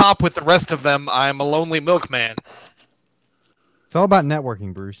to the top with the rest of them. I am a lonely milkman. It's all about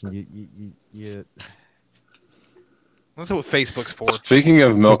networking, Bruce, and you That's what Facebook's for. Speaking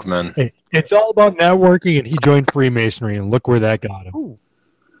of milkmen, it's all about networking, and he joined Freemasonry, and look where that got him. Ooh,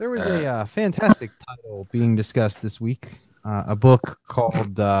 there was a fantastic title being discussed this week. A book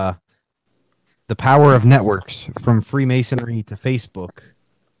called "The Power of Networks: From Freemasonry to Facebook."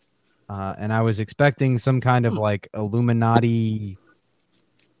 And I was expecting some kind of like Illuminati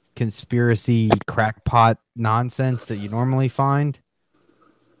conspiracy crackpot nonsense that you normally find.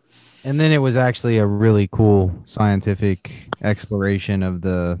 And then it was actually a really cool scientific exploration of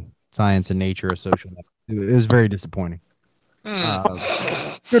the science and nature of social networks. It was very disappointing.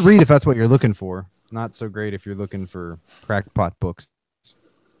 Good read if that's what you're looking for. Not so great if you're looking for crackpot books.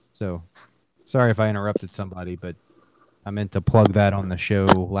 So, sorry if I interrupted somebody, but I meant to plug that on the show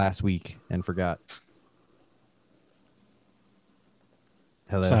last week and forgot.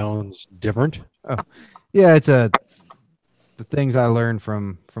 Hello. Sounds different. Oh, yeah, it's the things I learned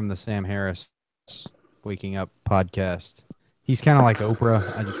from the Sam Harris Waking Up podcast. He's kind of like Oprah.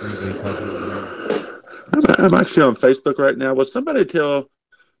 I just read what he tells me. I'm actually on Facebook right now. Will somebody tell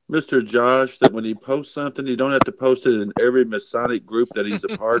Mr. Josh that when he posts something, you don't have to post it in every Masonic group that he's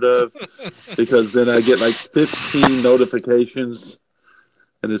a part of, because then I get like 15 notifications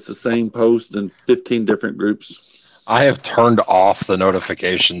and it's the same post in 15 different groups. I have turned off the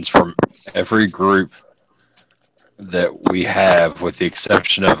notifications from every group that we have, with the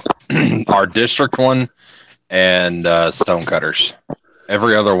exception of our district one and Stonecutters.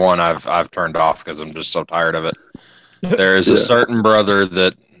 Every other one I've turned off because I'm just so tired of it. There is a certain brother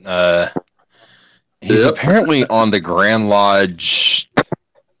that he's apparently on the Grand Lodge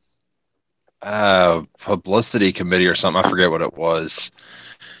publicity committee or something. I forget what it was.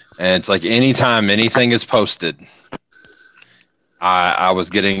 And it's like anytime anything is posted, I was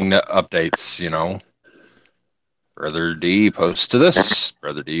getting updates, you know. Brother D posts to this.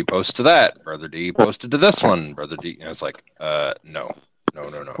 Brother D posts to that. Brother D posted to this one. Brother D. And it's like, no.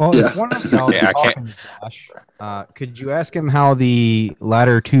 Well, if one of y'all talking, Josh, could you ask him how the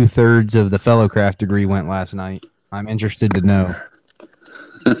latter 2/3 of the Fellowcraft degree went last night? I'm interested to know.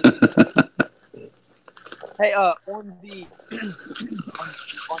 Hey, on the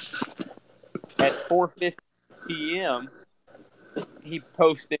at 4:50 p.m. he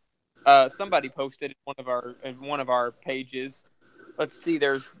posted. Somebody posted in one of our pages. Let's see.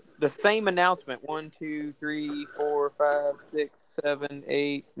 There's the same announcement. 1, 2, 3, 4, 5, 6, 7,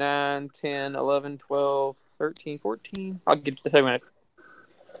 8, 9, 10, 11, 12, 13, 14. I'll get to the minute.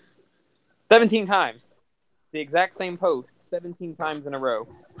 17 times. The exact same post. 17 times in a row.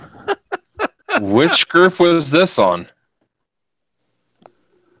 Which group was this on?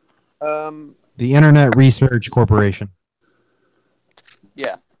 The Internet Research Corporation.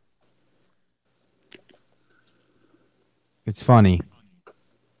 Yeah. It's funny.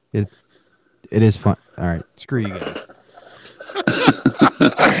 It is fun. All right, screw you guys.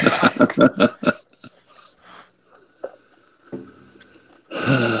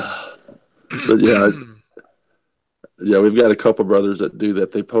 But yeah, we've got a couple brothers that do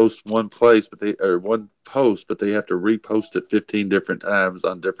that. They post one post, but they have to repost it 15 different times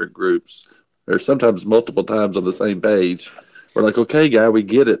on different groups, or sometimes multiple times on the same page. We're like, okay, guy, we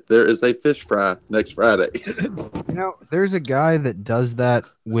get it. There is a fish fry next Friday. You know, there's a guy that does that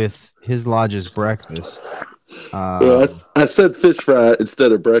with his lodge's breakfast. Well, I said fish fry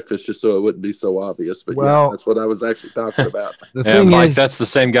instead of breakfast just so it wouldn't be so obvious. But yeah, that's what I was actually talking about. Mike, that's the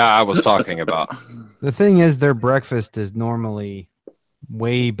same guy I was talking about. The thing is, their breakfast is normally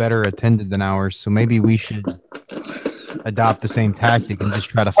way better attended than ours, so maybe we should adopt the same tactic and just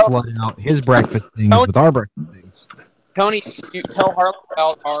try to flood out his breakfast things with our breakfast things. Tony, you tell Harlan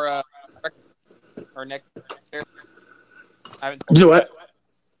about our next. You know what?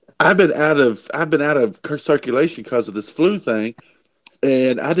 I've been out of circulation because of this flu thing,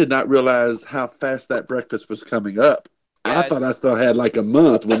 and I did not realize how fast that breakfast was coming up. Yeah, I thought I still had like a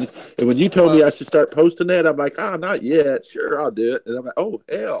month. When you told me I should start posting that, I'm like, not yet. Sure, I'll do it. And I'm like, oh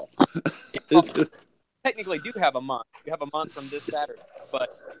hell. Technically, do have a month. You have a month from this Saturday,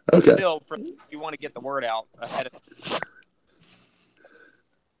 but still, you want to get the word out ahead of time.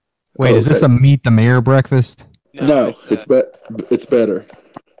 Wait, is this a Meet the Mayor breakfast? No, it's better.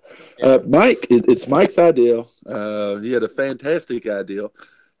 Mike, it's Mike's idea. He had a fantastic idea.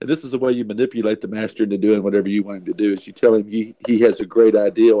 And this is the way you manipulate the master into doing whatever you want him to do, is you tell him he has a great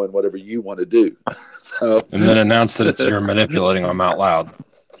idea on whatever you want to do. And then announce that you're manipulating him out loud.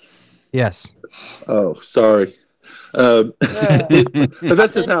 Yes. Oh, sorry. But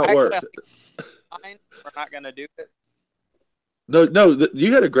that's just how it works. we're not going to do it? No,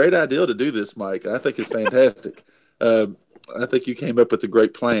 you had a great idea to do this, Mike. I think it's fantastic. I think you came up with a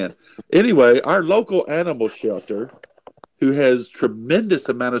great plan. Anyway, our local animal shelter, who has tremendous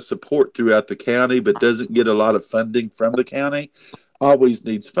amount of support throughout the county, but doesn't get a lot of funding from the county, always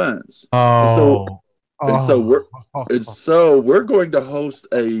needs funds. So we're going to host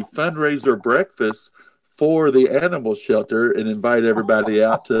a fundraiser breakfast for the animal shelter and invite everybody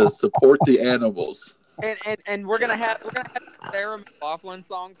out to support the animals. And we're gonna have Sarah McLachlan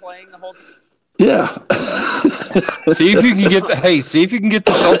song playing the whole time. Yeah. See if you can get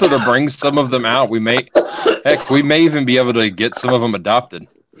the shelter to bring some of them out. We may even be able to get some of them adopted.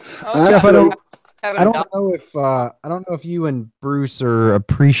 I don't know if you and Bruce are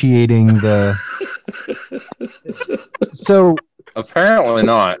appreciating the. So apparently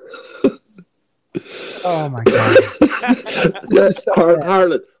not. Oh my God!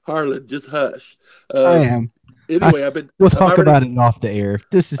 Harlan, just hush. I am. Anyway, we'll talk about it off the air.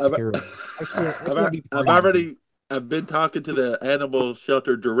 This is terrible. I've been talking to the animal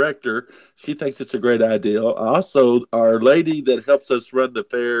shelter director. She thinks it's a great idea. Also, our lady that helps us run the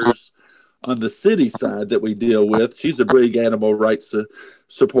fairs on the city side that we deal with, she's a big animal rights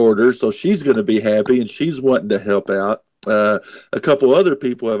supporter, so she's going to be happy and she's wanting to help out. A couple other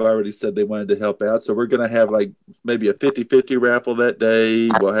people have already said they wanted to help out, so we're going to have like maybe a 50-50 raffle that day.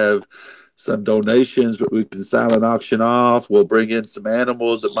 We'll have some donations that we can silent auction off. We'll bring in some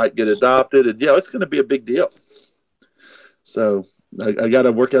animals that might get adopted, and it's going to be a big deal. So I got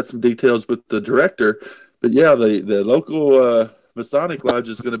to work out some details with the director, but the local Masonic Lodge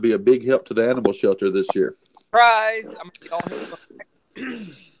is going to be a big help to the animal shelter this year. Surprise!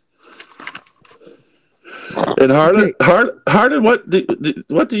 And Harlan, what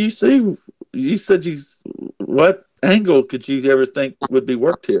do you see? You said what angle could you ever think would be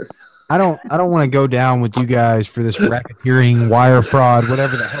worked here? I don't want to go down with you guys for this racketeering, wire fraud,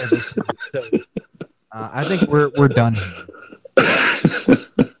 whatever the hell this is. So, I think we're done here.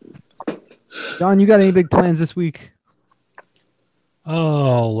 John, you got any big plans this week?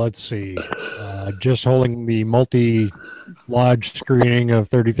 Oh, let's see. Just holding the multi-lodge screening of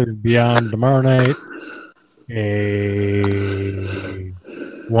 33rd Beyond tomorrow night.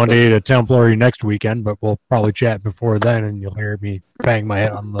 One day at Templar next weekend, but we'll probably chat before then, and you'll hear me bang my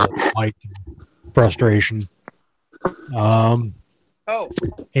head on the mic in frustration.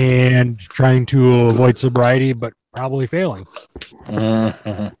 And trying to avoid sobriety, but probably failing.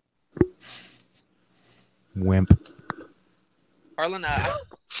 Wimp. Harlan, I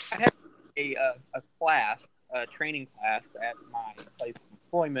had a class, a training class at my place of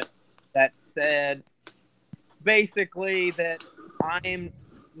employment that said basically that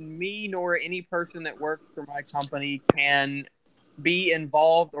me nor any person that works for my company can be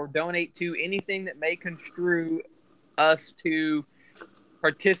involved or donate to anything that may construe us to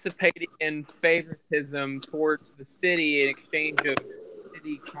participating in favoritism towards the city in exchange of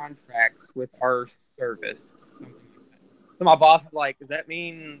city contracts with our service. So my boss is like, does that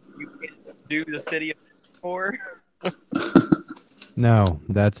mean you can't do the city for? No,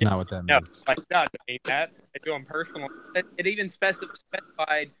 that's not what that means. No, I mean that. I do them personal. It even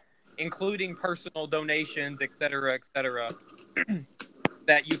specified including personal donations, et cetera,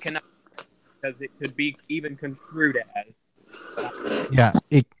 that you cannot, because it could be even construed as. Yeah,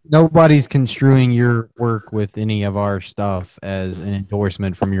 nobody's construing your work with any of our stuff as an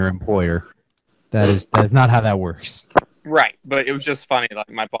endorsement from your employer. That is not how that works. Right, but it was just funny. Like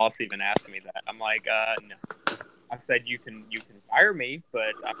my boss even asked me that. I'm like, no. I said you can fire me,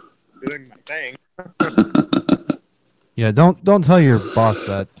 but I'm doing my thing. Yeah, don't tell your boss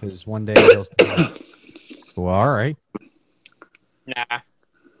that, because one day he'll say, well, all right. Nah,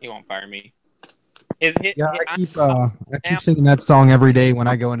 he won't fire me. I keep singing that song every day when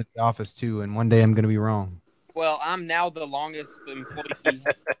I go into the office too, and one day I'm going to be wrong. Well, I'm now the longest employee.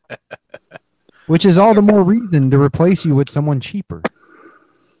 Which is all the more reason to replace you with someone cheaper.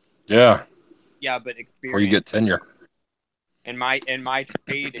 Yeah. Yeah, but experience. Or you get tenure. In my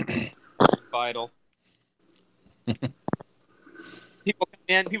trade, it's vital.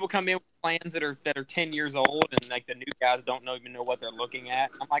 People come in with plans that are 10 years old, and like the new guys don't even know what they're looking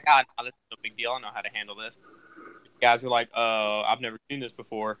at. I'm like, no, this is no big deal. I know how to handle this. Guys are like, I've never seen this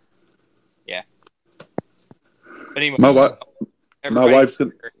before. Yeah. But anyway, my wife's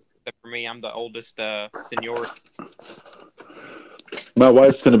gonna... except for me, I'm the oldest senior. My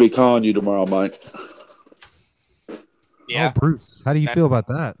wife's going to be calling you tomorrow, Mike. Yeah. Oh, Bruce, how do you feel about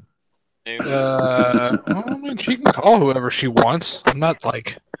that? I mean, she can call whoever she wants. I'm not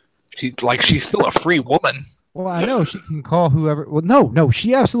she's still a free woman. Well, I know she can call whoever. Well, no,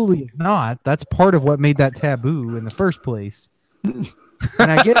 she absolutely is not. That's part of what made that taboo in the first place. And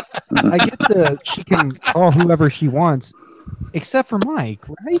I get she can call whoever she wants, except for Mike,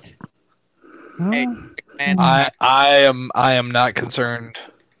 right? Hey, No? man, I am not concerned.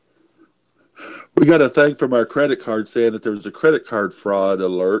 We got a thing from our credit card saying that there was a credit card fraud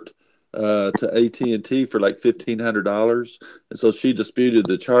alert to AT&T for like $1,500, and so she disputed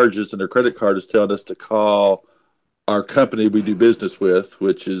the charges, and her credit card is telling us to call our company we do business with,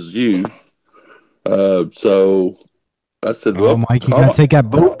 which is you. So I said, "Well, Mike, you gotta take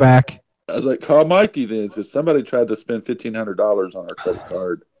that boat back." I was like, "Call Mikey then," because somebody tried to spend $1,500 on our credit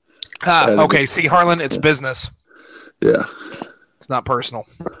card. Okay. See, Harlan, it's business. Yeah, it's not personal.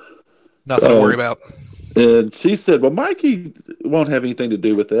 Nothing to worry about. And she said, "Well, Mikey won't have anything to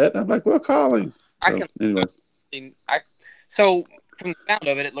do with that." And I'm like, "Well, call him." So, anyway, so from the sound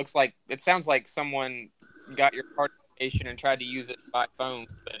of it, it sounds like someone got your card information and tried to use it by phone,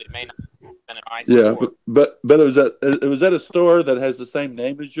 but it may not have been an IC. Yeah, but it was at a store that has the same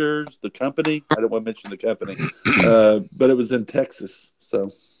name as yours, the company. I don't want to mention the company, but it was in Texas.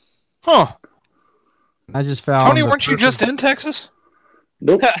 So, I just found. Tony, weren't you just in Texas?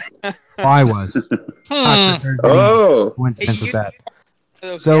 Nope. I was. Went with that.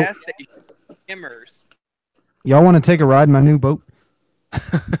 So, y'all want to take a ride in my new boat?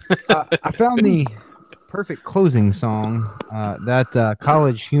 I found the perfect closing song. That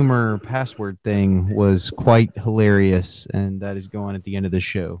College Humor password thing was quite hilarious, and that is going at the end of the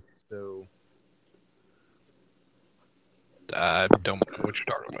show. So I don't know what you're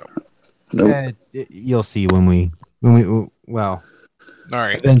talking about. Nope. You'll see when we well. All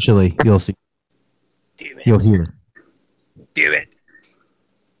right. Eventually, you'll see. You'll hear. Do it.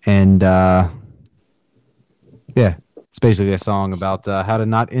 And yeah, it's basically a song about how to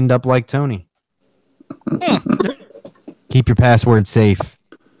not end up like Tony. Keep your password safe.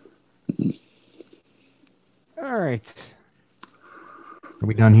 All right. Are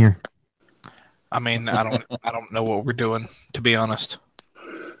we done here? I mean, I don't know what we're doing, to be honest.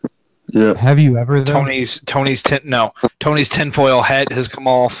 Yeah. Have you ever though? Tony's tinfoil hat has come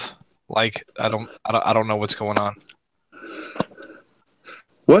off. Like I don't know what's going on.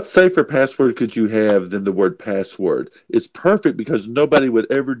 What safer password could you have than the word password? It's perfect because nobody would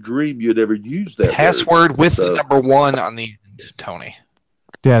ever dream you'd ever use that password word. With the number 1 on the end, Tony.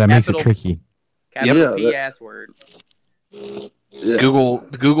 Yeah, that makes it tricky. Capital password. Yeah.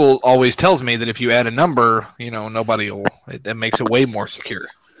 Google always tells me that if you add a number, nobody will. That makes it way more secure.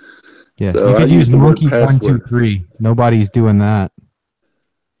 Yeah, so you could use the monkey 123. Nobody's doing that.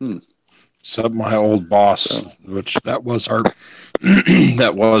 Except my old boss, which that was her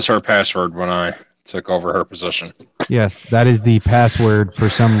that was her password when I took over her position. Yes, that is the password for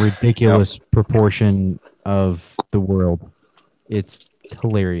some ridiculous proportion of the world. It's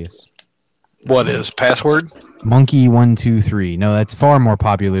hilarious. What is password? Monkey 123. No, that's far more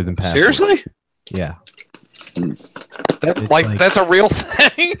popular than password. Seriously? Yeah. That's a real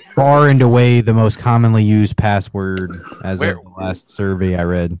thing? Far and away the most commonly used password as of the last survey I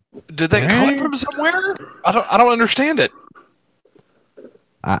read. Did they come from somewhere? I don't understand it.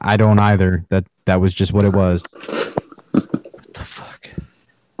 I don't either. That was just what it was. What the fuck?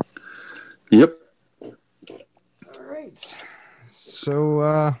 Yep. All right. So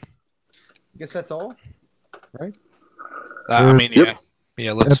I guess that's all, right? I mean, yeah.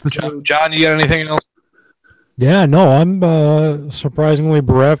 Let's. John, you got anything else? Yeah, no, I'm surprisingly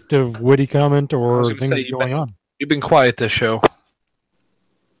bereft of witty comment or things going on. You've been quiet this show.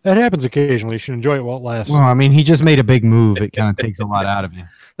 That happens occasionally. You should enjoy it while it lasts. Well, I mean, he just made a big move. It kind of takes a lot out of you.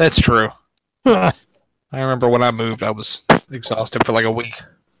 That's true. I remember when I moved, I was exhausted for like a week.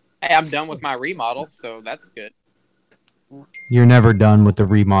 Hey, I'm done with my remodel, so that's good. You're never done with the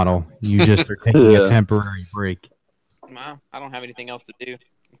remodel. You just are taking a temporary break. Well, I don't have anything else to do.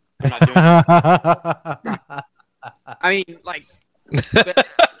 I'm not doing I mean, like...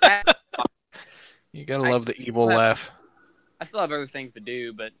 You gotta love the evil laugh. I still have other things to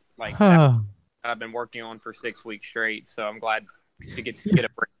do, but like I've been working on for 6 weeks straight, so I'm glad to get a break.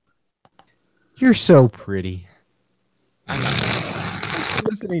 You're so pretty.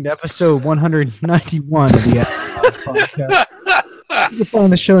 Listening to episode 191 of the podcast. You can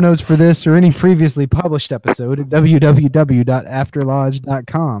find the show notes for this or any previously published episode at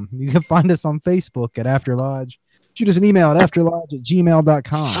www.afterlodge.com. You can find us on Facebook at Afterlodge. Shoot us an email at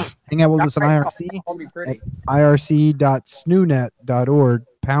afterlodge@gmail.com. Hang out with us on IRC at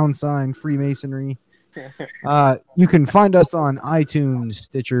irc.snoonet.org, # Freemasonry. You can find us on iTunes,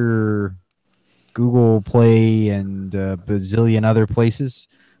 Stitcher, Google Play, and a bazillion other places.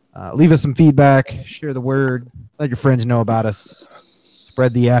 Leave us some feedback. Share the word. Let your friends know about us.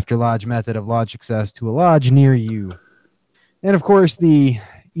 Spread the After Lodge method of lodge success to a lodge near you. And, of course, the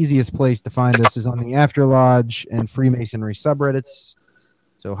easiest place to find us is on the After Lodge and Freemasonry subreddits.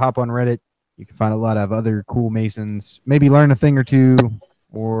 So hop on Reddit. You can find a lot of other cool Masons. Maybe learn a thing or two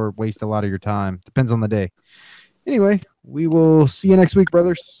or waste a lot of your time. Depends on the day. Anyway, we will see you next week,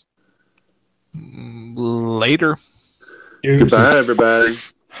 brothers. Later. Goodbye, everybody.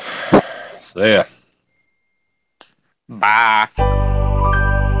 See ya. Bye.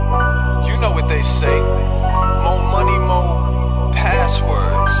 You know what they say. More money, more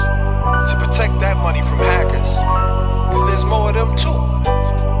passwords. To protect that money from hackers. Cause there's more of them too.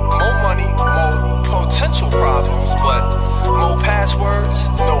 More money, more potential problems. But more passwords,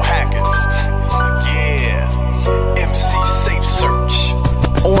 no hackers. Yeah. MC Safe Search.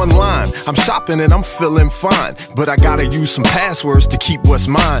 Online, I'm shopping and I'm feeling fine, but I gotta use some passwords to keep what's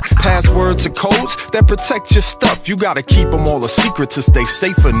mine. Passwords are codes that protect your stuff. You gotta keep them all a secret to stay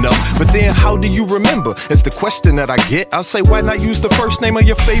safe enough. But then how do you remember? It's the question that I get. I say, why not use the first name of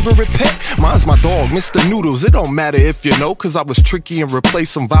your favorite pet? Mine's my dog, Mr. Noodles. It don't matter if you know, cause I was tricky and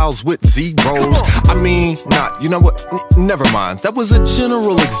replaced some vowels with zeros. I mean, you know what? Never mind. That was a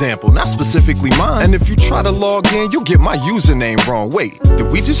general example, not specifically mine. And if you try to log in, you'll get my username wrong. Wait,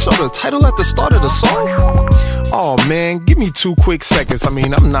 did we just show the title at the start of the song? Oh man, give me 2 quick seconds. I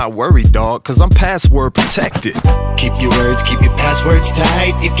mean, I'm not worried, dog, cause I'm password protected. Keep your words, keep your passwords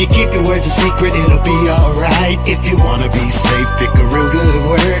tight. If you keep your words a secret, it'll be alright. If you wanna be safe, pick a real good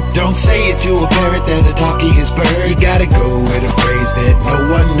word. Don't say it to a parrot, they're the talkiest bird. You gotta go with a phrase that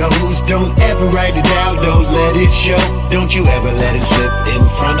no one knows. Don't ever write it down, don't let it show. Don't you ever let it slip in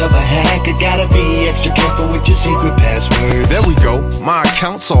front of a hacker. Gotta be extra careful with your secret passwords. There we go, my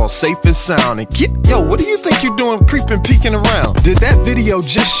account's all safe and sound. And yo, what do you think you're doing creeping, peeking around? Did that video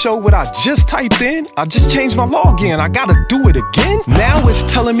just show what I just typed in? I just changed my login, I gotta do it again? Now it's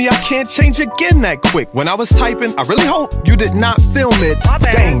telling me I can't change again that quick. When I was typing, I really hope you did not film it.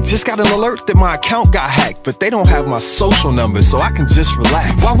 Dang, just got an alert that my account got hacked, but they don't have my social number, so I can just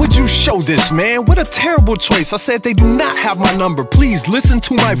relax. Why would you show this, man? What a terrible choice. I said they do not have my number. Please listen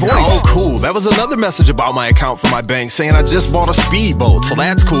to my voice. Oh, cool. That was another message about my account from my bank saying I just bought a speedboat, so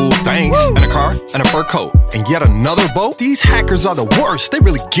that's cool. Thanks. And a car and a fur coat and yet another boat. These hackers are the worst. They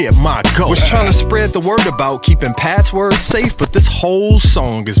really get my goat. Was trying to spread the word about keeping passwords safe, but this whole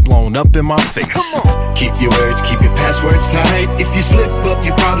song is blown up in my face. Come on. Keep your words, keep your passwords tight. If you slip up,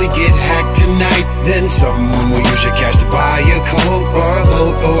 you probably get hacked tonight. Then someone will use your cash to buy a coat or a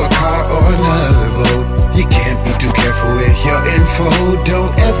boat or a car or another boat. You can't be too careful with your info.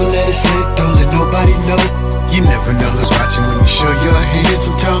 Don't ever let it slip, don't let nobody know. You never know who's watching when you show your hand.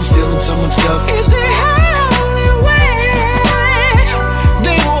 Sometimes stealing someone's stuff is the only way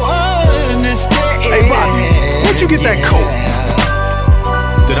they will understand. Hey Bobby, where'd you get that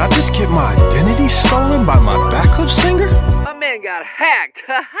coat? Did I just get my identity stolen by my backup singer? My man got hacked.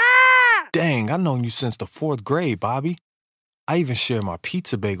 Ha ha! Dang, I've known you since the 4th grade, Bobby. I even share my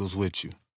pizza bagels with you.